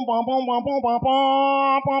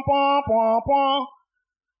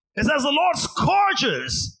 It says the Lord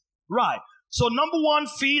scourges. Right. So number 1,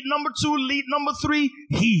 feed. Number 2, lead. Number 3,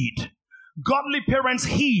 heed. Godly parents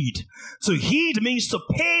heed. To heed means to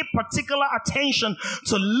pay particular attention,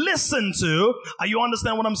 to listen to. You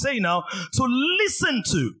understand what I'm saying now? To listen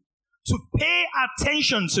to pay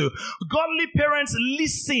attention to. Godly parents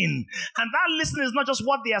listen. And that listening is not just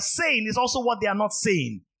what they are saying, it's also what they are not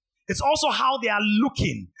saying. It's also how they are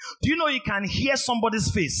looking. Do you know you can hear somebody's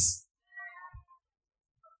face?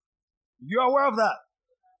 You're aware of that?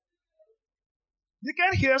 You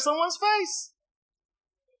can hear someone's face.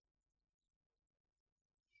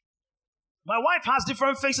 My wife has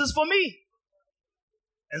different faces for me.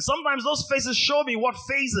 And sometimes those faces show me what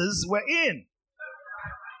phases we're in.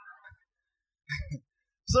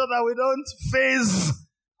 So that we don't phase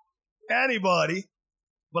anybody.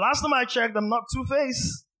 But last time I checked, I'm not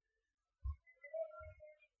Two-Face.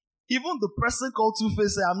 Even the person called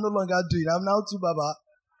Two-Face said, I'm no longer doing it. I'm now Two Baba.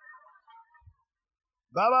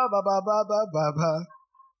 Baba, Baba, Baba, Baba.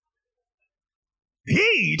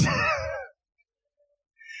 Heed.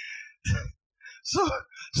 So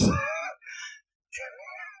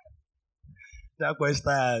that boy is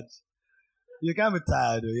tired. You can't be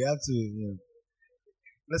tired, though. You have to. You know.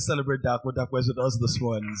 Let's celebrate Dakwa. Dakwa is with us this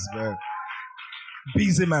morning. He's very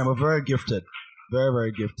busy man, but very gifted. Very,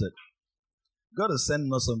 very gifted. God is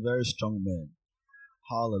sending us some very strong men.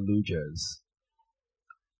 Hallelujahs.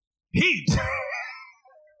 Heed.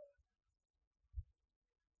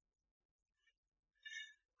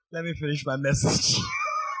 Let me finish my message.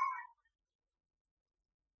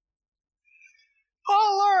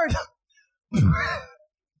 Oh, Lord.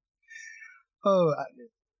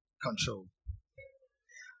 Control.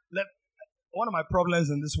 One of my problems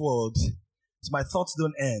in this world is my thoughts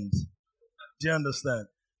don't end. Do you understand?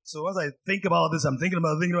 So once I think about this, I'm thinking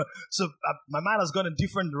about. So my mind has gone in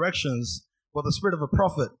different directions, but the spirit of a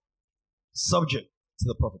prophet, subject to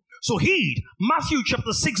the prophet. So heed, Matthew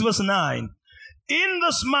chapter 6 verse 9. In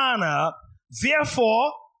this manner,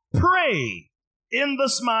 therefore, pray. In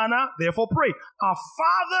this manner, therefore, pray. Our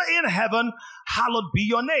Father in heaven, hallowed be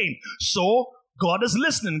your name. So God is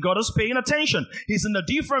listening. God is paying attention. He's in a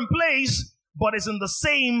different place, but it's in the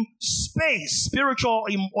same space, spiritual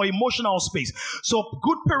or emotional space. So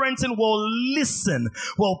good parenting will listen,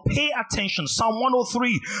 will pay attention. Psalm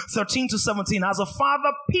 103, 13 to 17. As a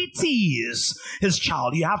father pities his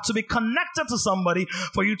child, you have to be connected to somebody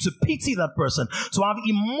for you to pity that person, to have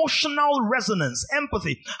emotional resonance,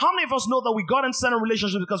 empathy. How many of us know that we got in certain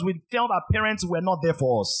relationships because we felt our parents were not there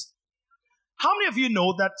for us? How many of you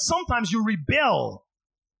know that sometimes you rebel?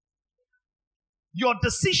 Your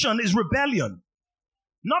decision is rebellion.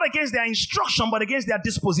 Not against their instruction, but against their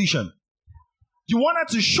disposition. You wanted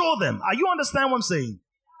to show them. Are you understand what I'm saying?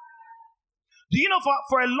 Do you know,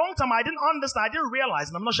 for a long time, I didn't understand, I didn't realize,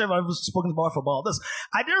 and I'm not sure if I've ever spoken about this,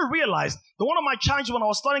 I didn't realize that one of my challenges when I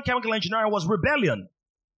was studying chemical engineering was rebellion.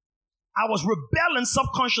 I was rebelling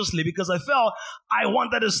subconsciously because I felt I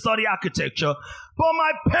wanted to study architecture, but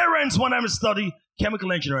my parents wanted me to study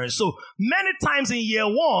chemical engineering. So many times in year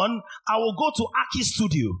 1, I will go to Aki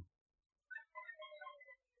Studio.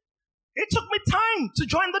 It took me time to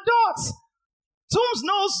join the dots. Toombs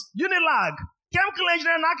knows Unilag. Chemical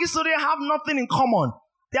engineering and Aki Studio have nothing in common.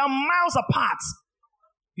 They are miles apart.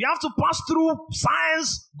 You have to pass through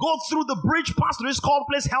science, go through the bridge, pass through this called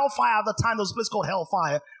place Hellfire. At the time, there was a place called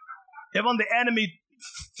Hellfire. Even the enemy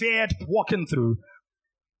feared walking through.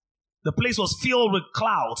 The place was filled with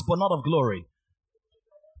clouds, but not of glory.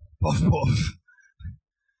 Puff, puff.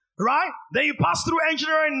 Right? Then you pass through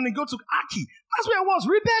engineering and go to Aki. That's where it was.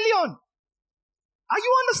 Rebellion. Are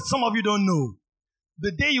you understand? Some of you don't know.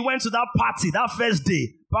 The day you went to that party, that first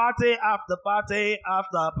day, party after party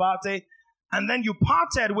after party, and then you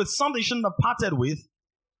parted with something you shouldn't have parted with.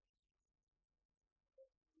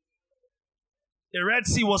 The Red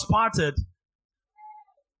Sea was parted.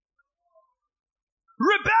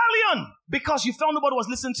 Rebellion! Because you felt nobody was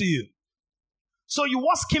listening to you. So you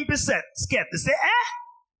was skimpy scared. They say,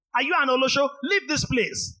 are you an Olosho? Leave this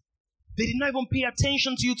place. They did not even pay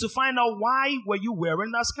attention to you to find out why were you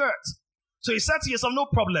wearing that skirt. So you said to yourself, no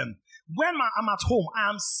problem. When I'm at home, I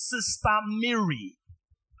am Sister Mary.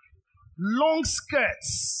 Long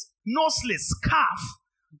skirts, no slits, scarf,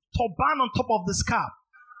 turban on top of the scarf.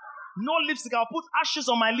 No lipstick. I'll put ashes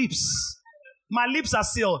on my lips. My lips are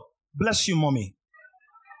sealed. Bless you, mommy.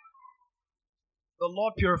 The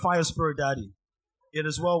Lord purify your spirit, Daddy. It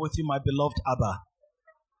is well with you, my beloved Abba.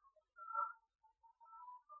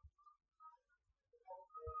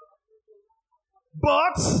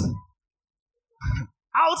 But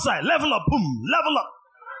outside, level up, boom, level up.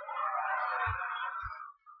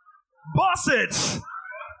 Boss it.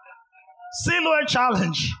 Silhouette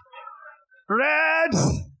challenge. Red.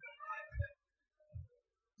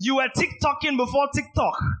 You were TikToking before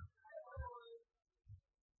TikTok.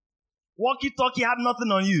 Walkie-talkie had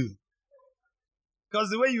nothing on you. Because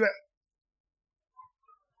the way you were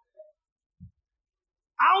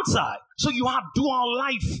outside. So you have dual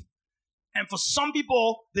life. And for some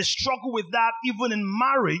people, they struggle with that even in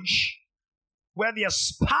marriage, where their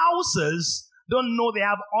spouses don't know they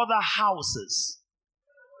have other houses.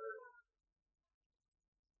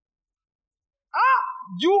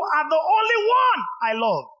 You are the only one I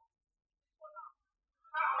love.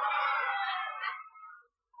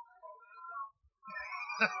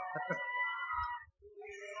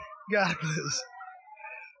 God bless.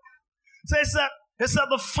 So he said,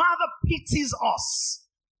 the Father pities us,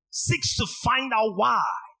 seeks to find out why,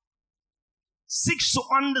 seeks to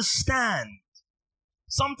understand.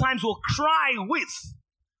 Sometimes we'll cry with,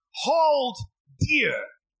 hold dear.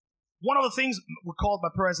 One of the things we called my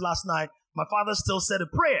parents last night, my father still said a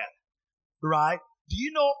prayer, right? Do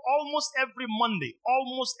you know almost every Monday,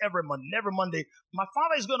 every Monday, my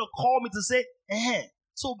father is going to call me to say,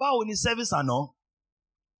 so about in service or no?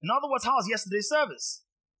 In other words, how was yesterday's service?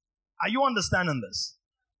 Are you understanding this?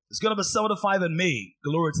 It's going to be 75 in May.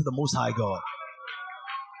 Glory to the Most High God.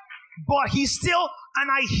 But he still, and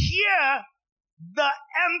I hear the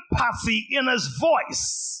empathy in his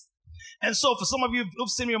voice. And so for some of you who've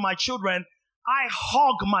seen me with my children, I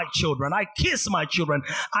hug my children. I kiss my children.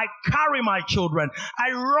 I carry my children.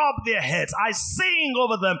 I rub their heads. I sing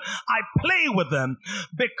over them. I play with them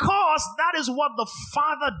because that is what the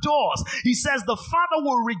Father does. He says the Father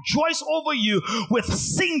will rejoice over you with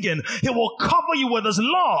singing. He will cover you with his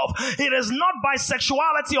love. It is not by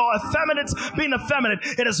sexuality or being effeminate.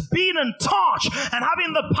 It is being in touch and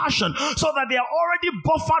having the passion so that they are already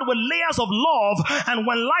buffered with layers of love. And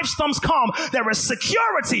when life storms come, there is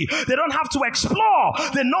security. They don't have to explore.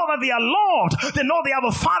 They know that they are loved. They know they have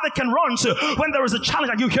a Father can run to when there is a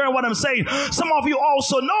challenge. Are you hearing what I'm saying? Some of you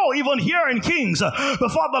also know, even here in Kings,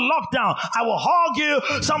 before the lockdown, I will hug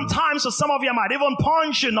you. Sometimes for some of you, I might even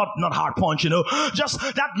punch you. Not hard punch, just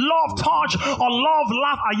that love touch or love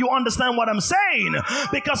laugh. Are you understand what I'm saying?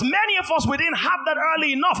 Because many of us, we didn't have that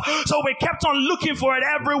early enough. So we kept on looking for it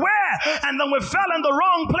everywhere. And then we fell in the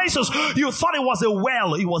wrong places. You thought it was a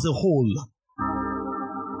well. It was a hole.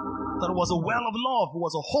 That it was a well of love. It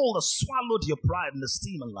was a hole that swallowed your pride and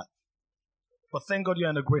esteem in life. But thank God you're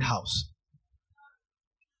in a great house.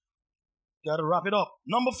 Got to wrap it up.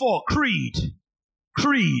 Number 4, creed.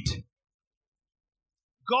 Creed.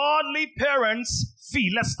 Godly parents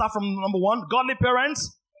feed. Let's start from number 1. Godly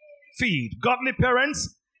parents feed. Godly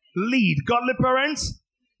parents lead. Godly parents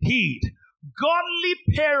heed.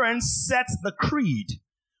 Godly parents set the creed.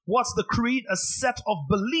 What's the creed? A set of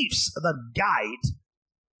beliefs that guide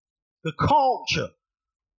the culture,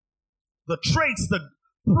 the traits, the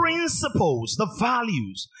principles, the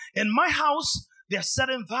values. In my house, there are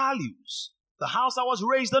certain values. The house I was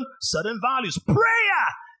raised in, certain values. Prayer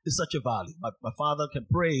is such a value. My father can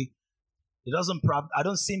pray. I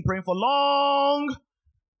don't see him praying for long,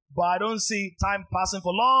 but I don't see time passing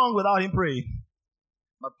for long without him praying.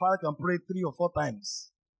 My father can pray 3 or 4 times.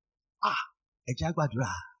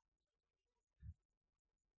 Ejagbadra.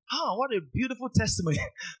 What a beautiful testimony.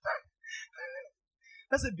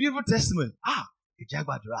 That's a beautiful testimony.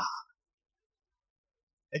 Ejagbadra.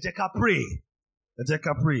 Ejeka pray. Let's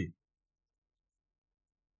pray.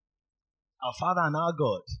 Our Father and our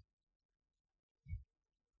God.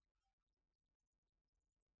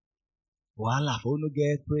 Voila, for no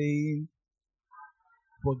get praying.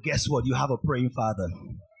 But guess what? You have a praying Father.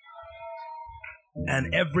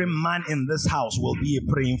 And every man in this house will be a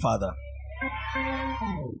praying father.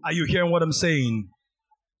 Are you hearing what I'm saying?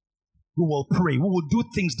 We will pray. We will do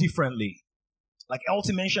things differently. Like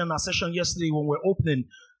Elton mentioned in our session yesterday when we're opening,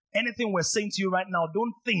 anything we're saying to you right now,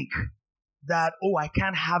 don't think that, oh, I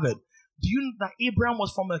can't have it. Do you know that Abraham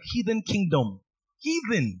was from a heathen kingdom?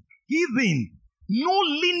 Heathen. No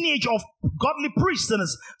lineage of godly priests in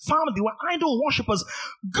his family. They were idol worshippers.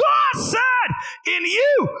 God said, in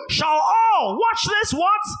you shall all, watch this,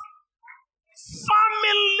 what?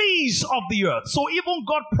 Families of the earth. So even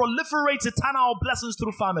God proliferates eternal blessings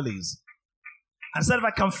through families. And said, if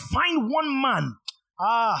I can find one man,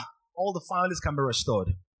 all the families can be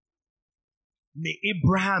restored. May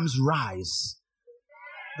Abraham's rise,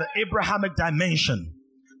 the Abrahamic dimension,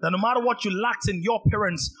 that no matter what you lacked in your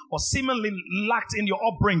parents or seemingly lacked in your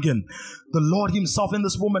upbringing, the Lord himself in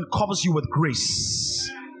this woman covers you with grace.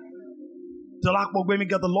 The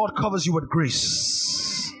Lord covers you with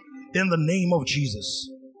grace in the name of Jesus.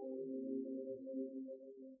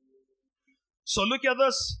 So look at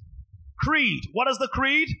this creed. What is the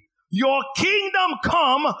creed? Your kingdom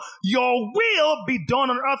come, your will be done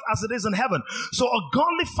on earth as it is in heaven. So a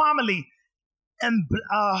godly family embodies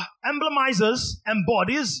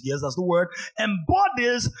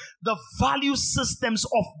the value systems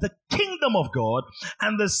of the kingdom of God,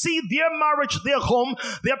 and they see their marriage, their home,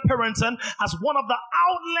 their parenting as one of the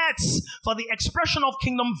outlets for the expression of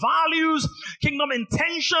kingdom values, kingdom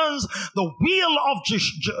intentions, the will of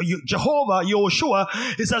Jehovah, Yahushua.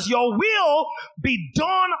 It says, your will be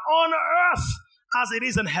done on earth as it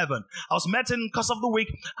is in heaven. I was met in course of the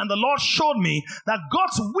week, and the Lord showed me that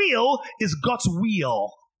God's will is God's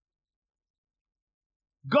will.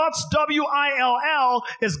 God's W-I-L-L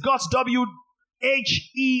is God's W-H-E-E-L.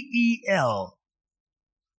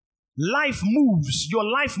 Life moves. Your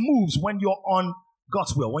life moves when you're on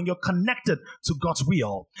God's will, when you're connected to God's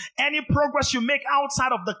will. Any progress you make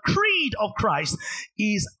outside of the creed of Christ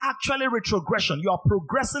is actually retrogression. You are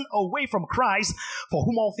progressing away from Christ, for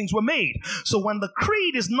whom all things were made. So when the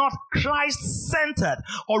creed is not Christ-centered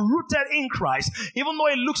or rooted in Christ, even though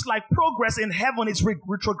it looks like progress in heaven, it's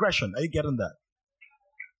retrogression. Are you getting that?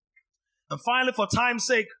 And finally, for time's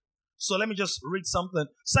sake, so let me just read something.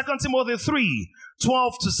 2 Timothy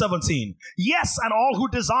 3:12-17. Yes, and all who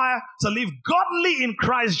desire to live godly in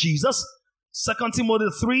Christ Jesus. 2 Timothy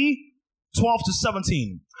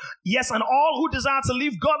 3:12-17. Yes, and all who desire to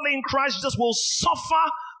live godly in Christ Jesus will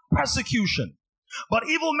suffer persecution. But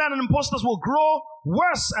evil men and impostors will grow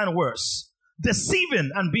worse and worse,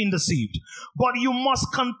 deceiving and being deceived. But you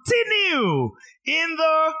must continue in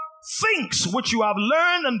the things which you have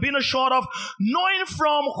learned and been assured of, knowing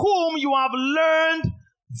from whom you have learned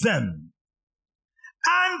them.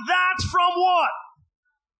 And that from what?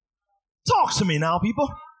 Talk to me now,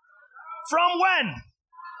 people. From when?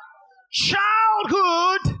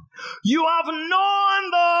 Childhood. You have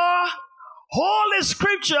known the Holy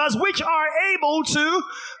Scriptures, which are able to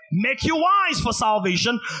make you wise for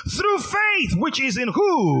salvation through faith, which is in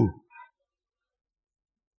who?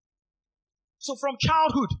 So from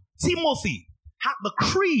childhood, Timothy had the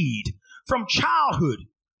creed from childhood.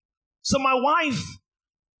 So my wife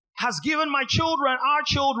has given my children, our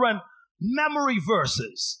children, memory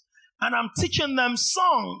verses. And I'm teaching them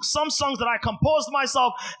songs, some songs that I composed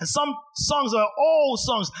myself, and some songs are old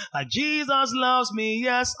songs, like Jesus loves me,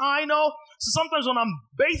 yes, I know. So sometimes when I'm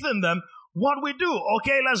bathing them, what we do?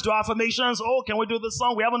 Okay, let's do affirmations. Oh, can we do this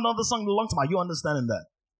song? We haven't done this song in a long time. Are you understanding that?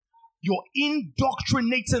 You're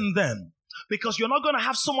indoctrinating them, because you're not going to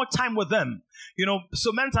have so much time with them. You know,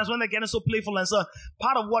 so many times when they're getting so playful, and so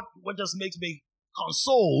part of what just makes me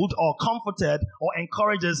consoled or comforted or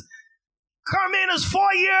encourages, Carmen is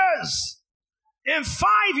 4 years. In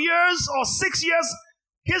 5 years or 6 years,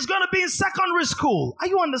 he's going to be in secondary school. Are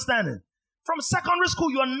you understanding? From secondary school,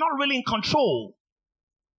 you are not really in control.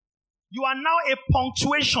 You are now a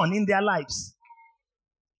punctuation in their lives.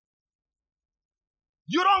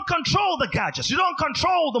 You don't control the gadgets. You don't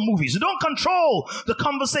control the movies. You don't control the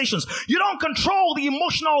conversations. You don't control the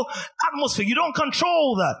emotional atmosphere. You don't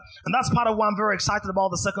control that. And that's part of why I'm very excited about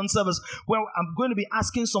the second service, where I'm going to be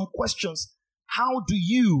asking some questions. How do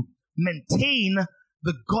you maintain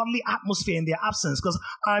the godly atmosphere in their absence? Because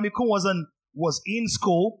Amikun was in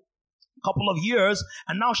school a couple of years,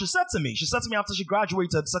 and now she said to me after she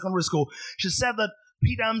graduated secondary school, she said that,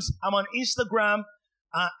 P. Dams, I'm on Instagram,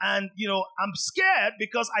 And I'm scared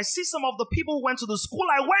because I see some of the people who went to the school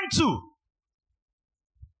I went to.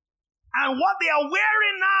 And what they are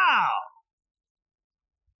wearing now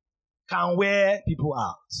can wear people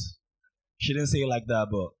out. She didn't say it like that,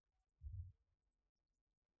 but.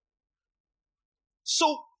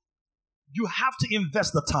 So, you have to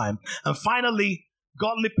invest the time. And finally,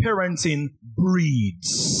 godly parenting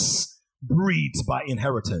breeds by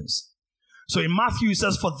inheritance. So in Matthew it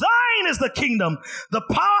says, for thine is the kingdom, the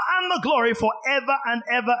power and the glory forever and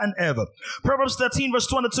ever and ever. Proverbs 13 verse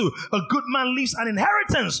 22, a good man leaves an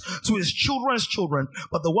inheritance to his children's children,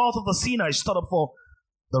 but the wealth of the sinner is stored up for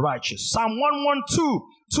the righteous. Psalm 112,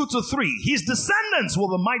 2-3, his descendants will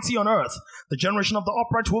be mighty on earth. The generation of the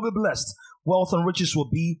upright will be blessed. Wealth and riches will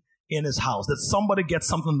be in his house. Did somebody get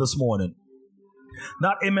something this morning?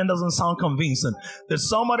 That amen doesn't sound convincing. Did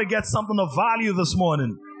somebody get something of value this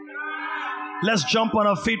morning? Let's jump on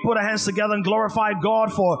our feet, put our hands together and glorify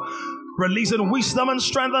God for releasing wisdom and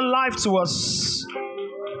strength and life to us.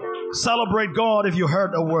 Celebrate God if you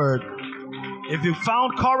heard a word. If you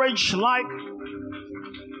found courage, like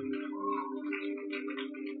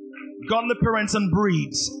godly parenting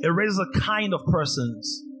breeds, it raises a kind of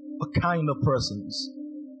persons.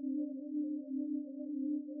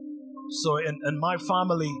 So in my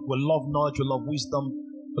family, we love knowledge, we love wisdom,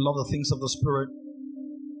 we love the things of the Spirit.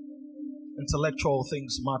 Intellectual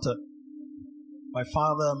things matter. My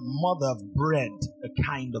father and mother have bred a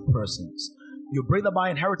kind of persons. You breed that by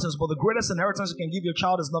inheritance, but the greatest inheritance you can give your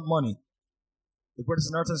child is not money. The greatest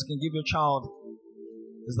inheritance you can give your child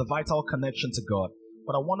is the vital connection to God.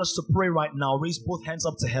 But I want us to pray right now. Raise both hands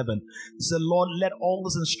up to heaven. Say, Lord, let all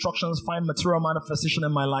these instructions find material manifestation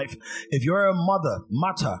in my life. If you're a mother,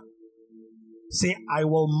 matter. Say, I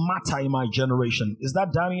will matter in my generation. Is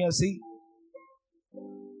that Daniel? See?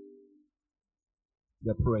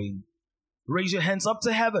 They're praying. Raise your hands up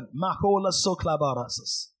to heaven. Makola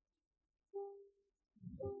soklabarasas.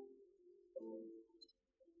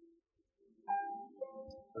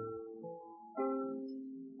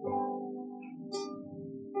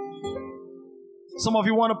 Some of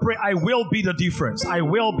you want to pray, I will be the difference. I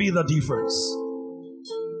will be the difference.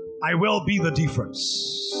 I will be the difference.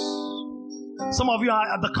 Some of you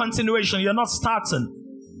are at the continuation. You're not starting.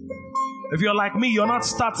 If you're like me, you're not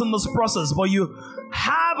starting this process, but you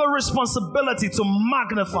have a responsibility to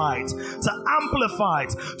magnify it, to amplify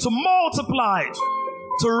it, to multiply it,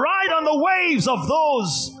 to ride on the waves of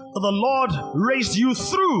those that the Lord raised you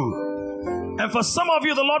through. And for some of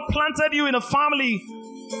you, the Lord planted you in a family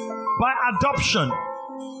by adoption,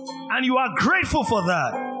 and you are grateful for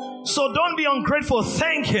that. So don't be ungrateful.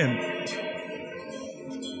 Thank Him.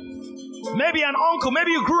 Maybe an uncle,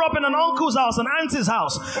 maybe you grew up in an uncle's house, an auntie's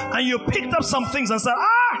house, and you picked up some things and said,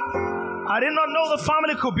 I did not know the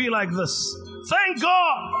family could be like this. Thank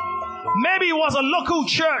God. Maybe it was a local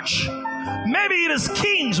church. Maybe it is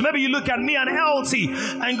Kings. Maybe you look at me and LT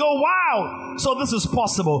and go, wow, so this is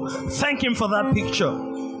possible. Thank Him for that picture.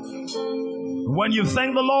 When you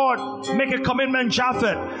thank the Lord, make a commitment,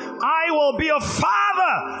 Japhet. I will be a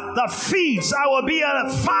father that feeds. I will be a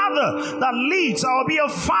father that leads. I will be a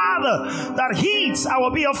father that heeds. I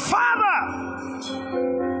will be a father.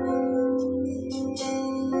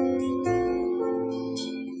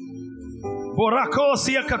 Borako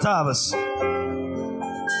siakatavas.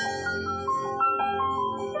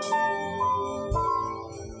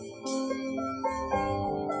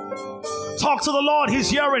 Talk to the Lord. He's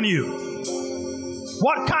hearing you.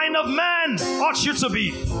 What kind of man ought you to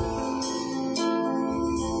be?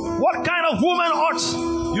 What kind of woman ought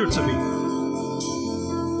you to be?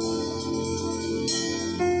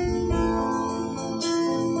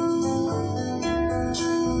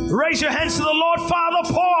 Raise your hands to the Lord. Father,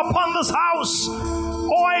 pour upon this house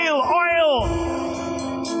oil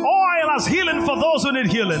as healing for those who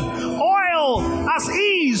need healing, oil as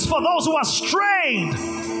ease for those who are strained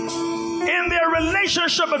in their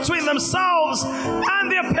relationship between themselves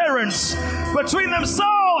and their parents, between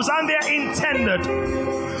themselves and their intended.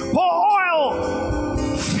 Pour oil,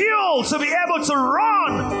 fuel to be able to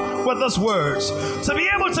run with these words, to be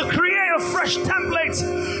able to create a fresh template,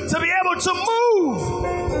 to be able to move.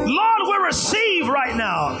 Lord, we receive right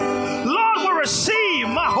now. Lord, we receive.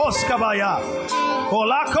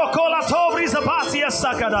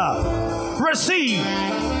 Receive.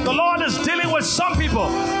 The Lord is dealing with some people.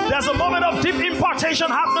 There's a moment of deep impartation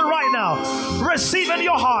happening right now. Receive in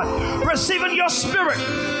your heart. Receive in your spirit.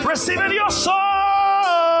 Receive in your soul.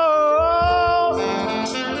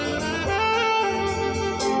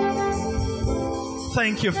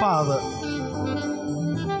 Thank you, Father.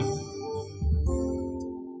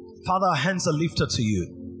 Father, our hands are lifted to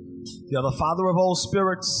you. You are the Father of all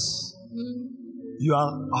spirits. You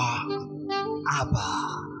are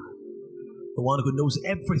Abba, the one who knows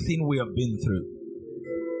everything we have been through.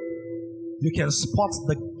 You can spot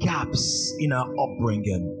the gaps in our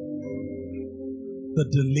upbringing, the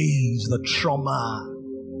delays, the trauma.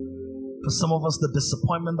 For some of us, the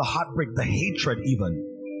disappointment, the heartbreak, the hatred even.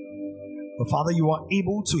 But Father, you are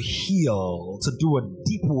able to heal, to do a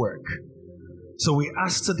deep work. So we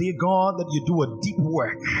ask today, God, that you do a deep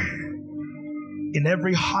work in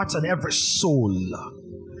every heart and every soul.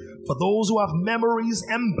 For those who have memories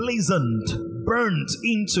emblazoned, burnt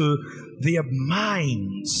into their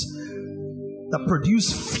minds, that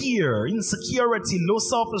produce fear, insecurity, low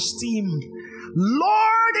self-esteem.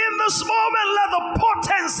 Lord, in this moment, let the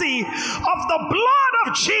potency of the blood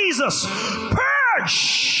of Jesus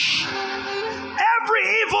purge every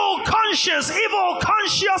evil conscience, evil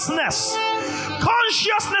consciousness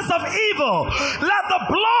of evil. Let the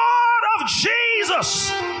blood of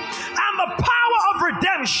Jesus and the power of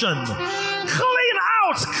redemption clear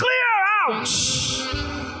out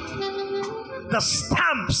the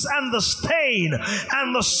stamps and the stain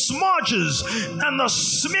and the smudges and the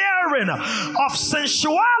smearing of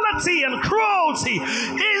sensuality and cruelty,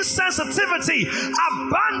 insensitivity,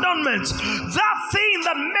 abandonment, that thing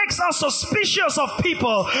that makes us suspicious of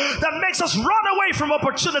people, that makes us run away from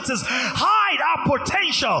opportunities, hide our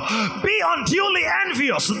potential, be unduly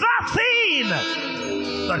envious, that thing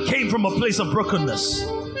that came from a place of brokenness.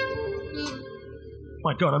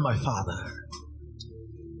 My God and my Father,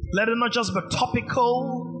 let it not just be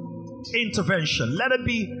topical intervention. Let it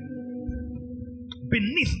be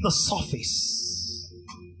beneath the surface.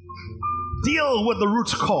 Deal with the root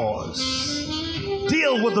cause.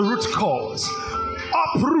 Deal with the root cause.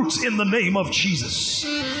 Uproot in the name of Jesus.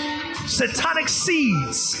 Satanic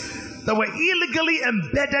seeds that were illegally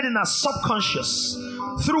embedded in our subconscious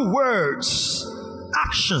through words,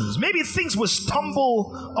 actions, maybe things we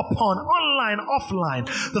stumble upon online, offline,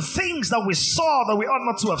 the things that we saw that we ought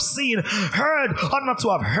not to have seen, heard, ought not to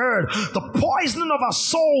have heard, the poisoning of our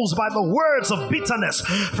souls by the words of bitterness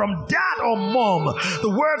from dad or mom, the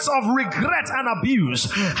words of regret and abuse,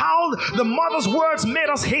 how the mother's words made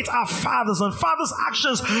us hate our fathers and fathers'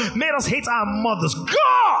 actions made us hate our mothers.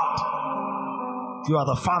 God, you are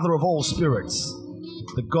the Father of all spirits,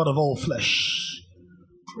 the God of all flesh.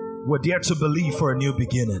 We're there to believe for a new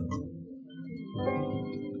beginning.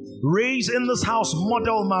 Raise in this house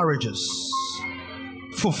model marriages,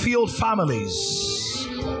 fulfilled families,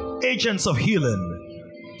 agents of healing,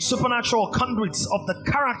 supernatural conduits of the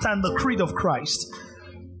character and the creed of Christ.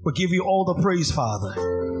 We give you all the praise, Father.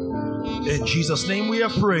 In Jesus' name we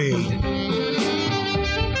have prayed.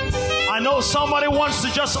 I know somebody wants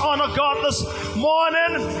to just honor God this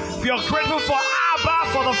morning. If you're grateful for Abba,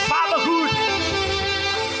 for the fatherhood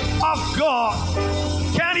of God,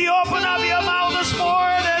 can you open up your mouth this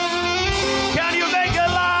morning? Can you make it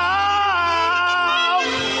loud?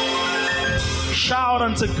 Shout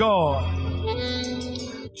unto God.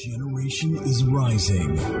 Generation is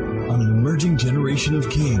rising, an emerging generation of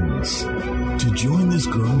kings. To join this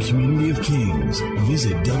growing community of kings,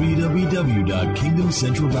 visit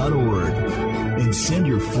www.kingdomcentral.org and send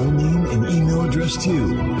your full name and email address to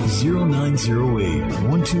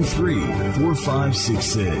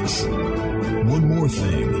 0908-123-4566. One more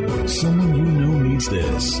thing, someone you know needs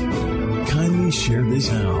this. Kindly share this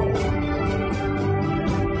now.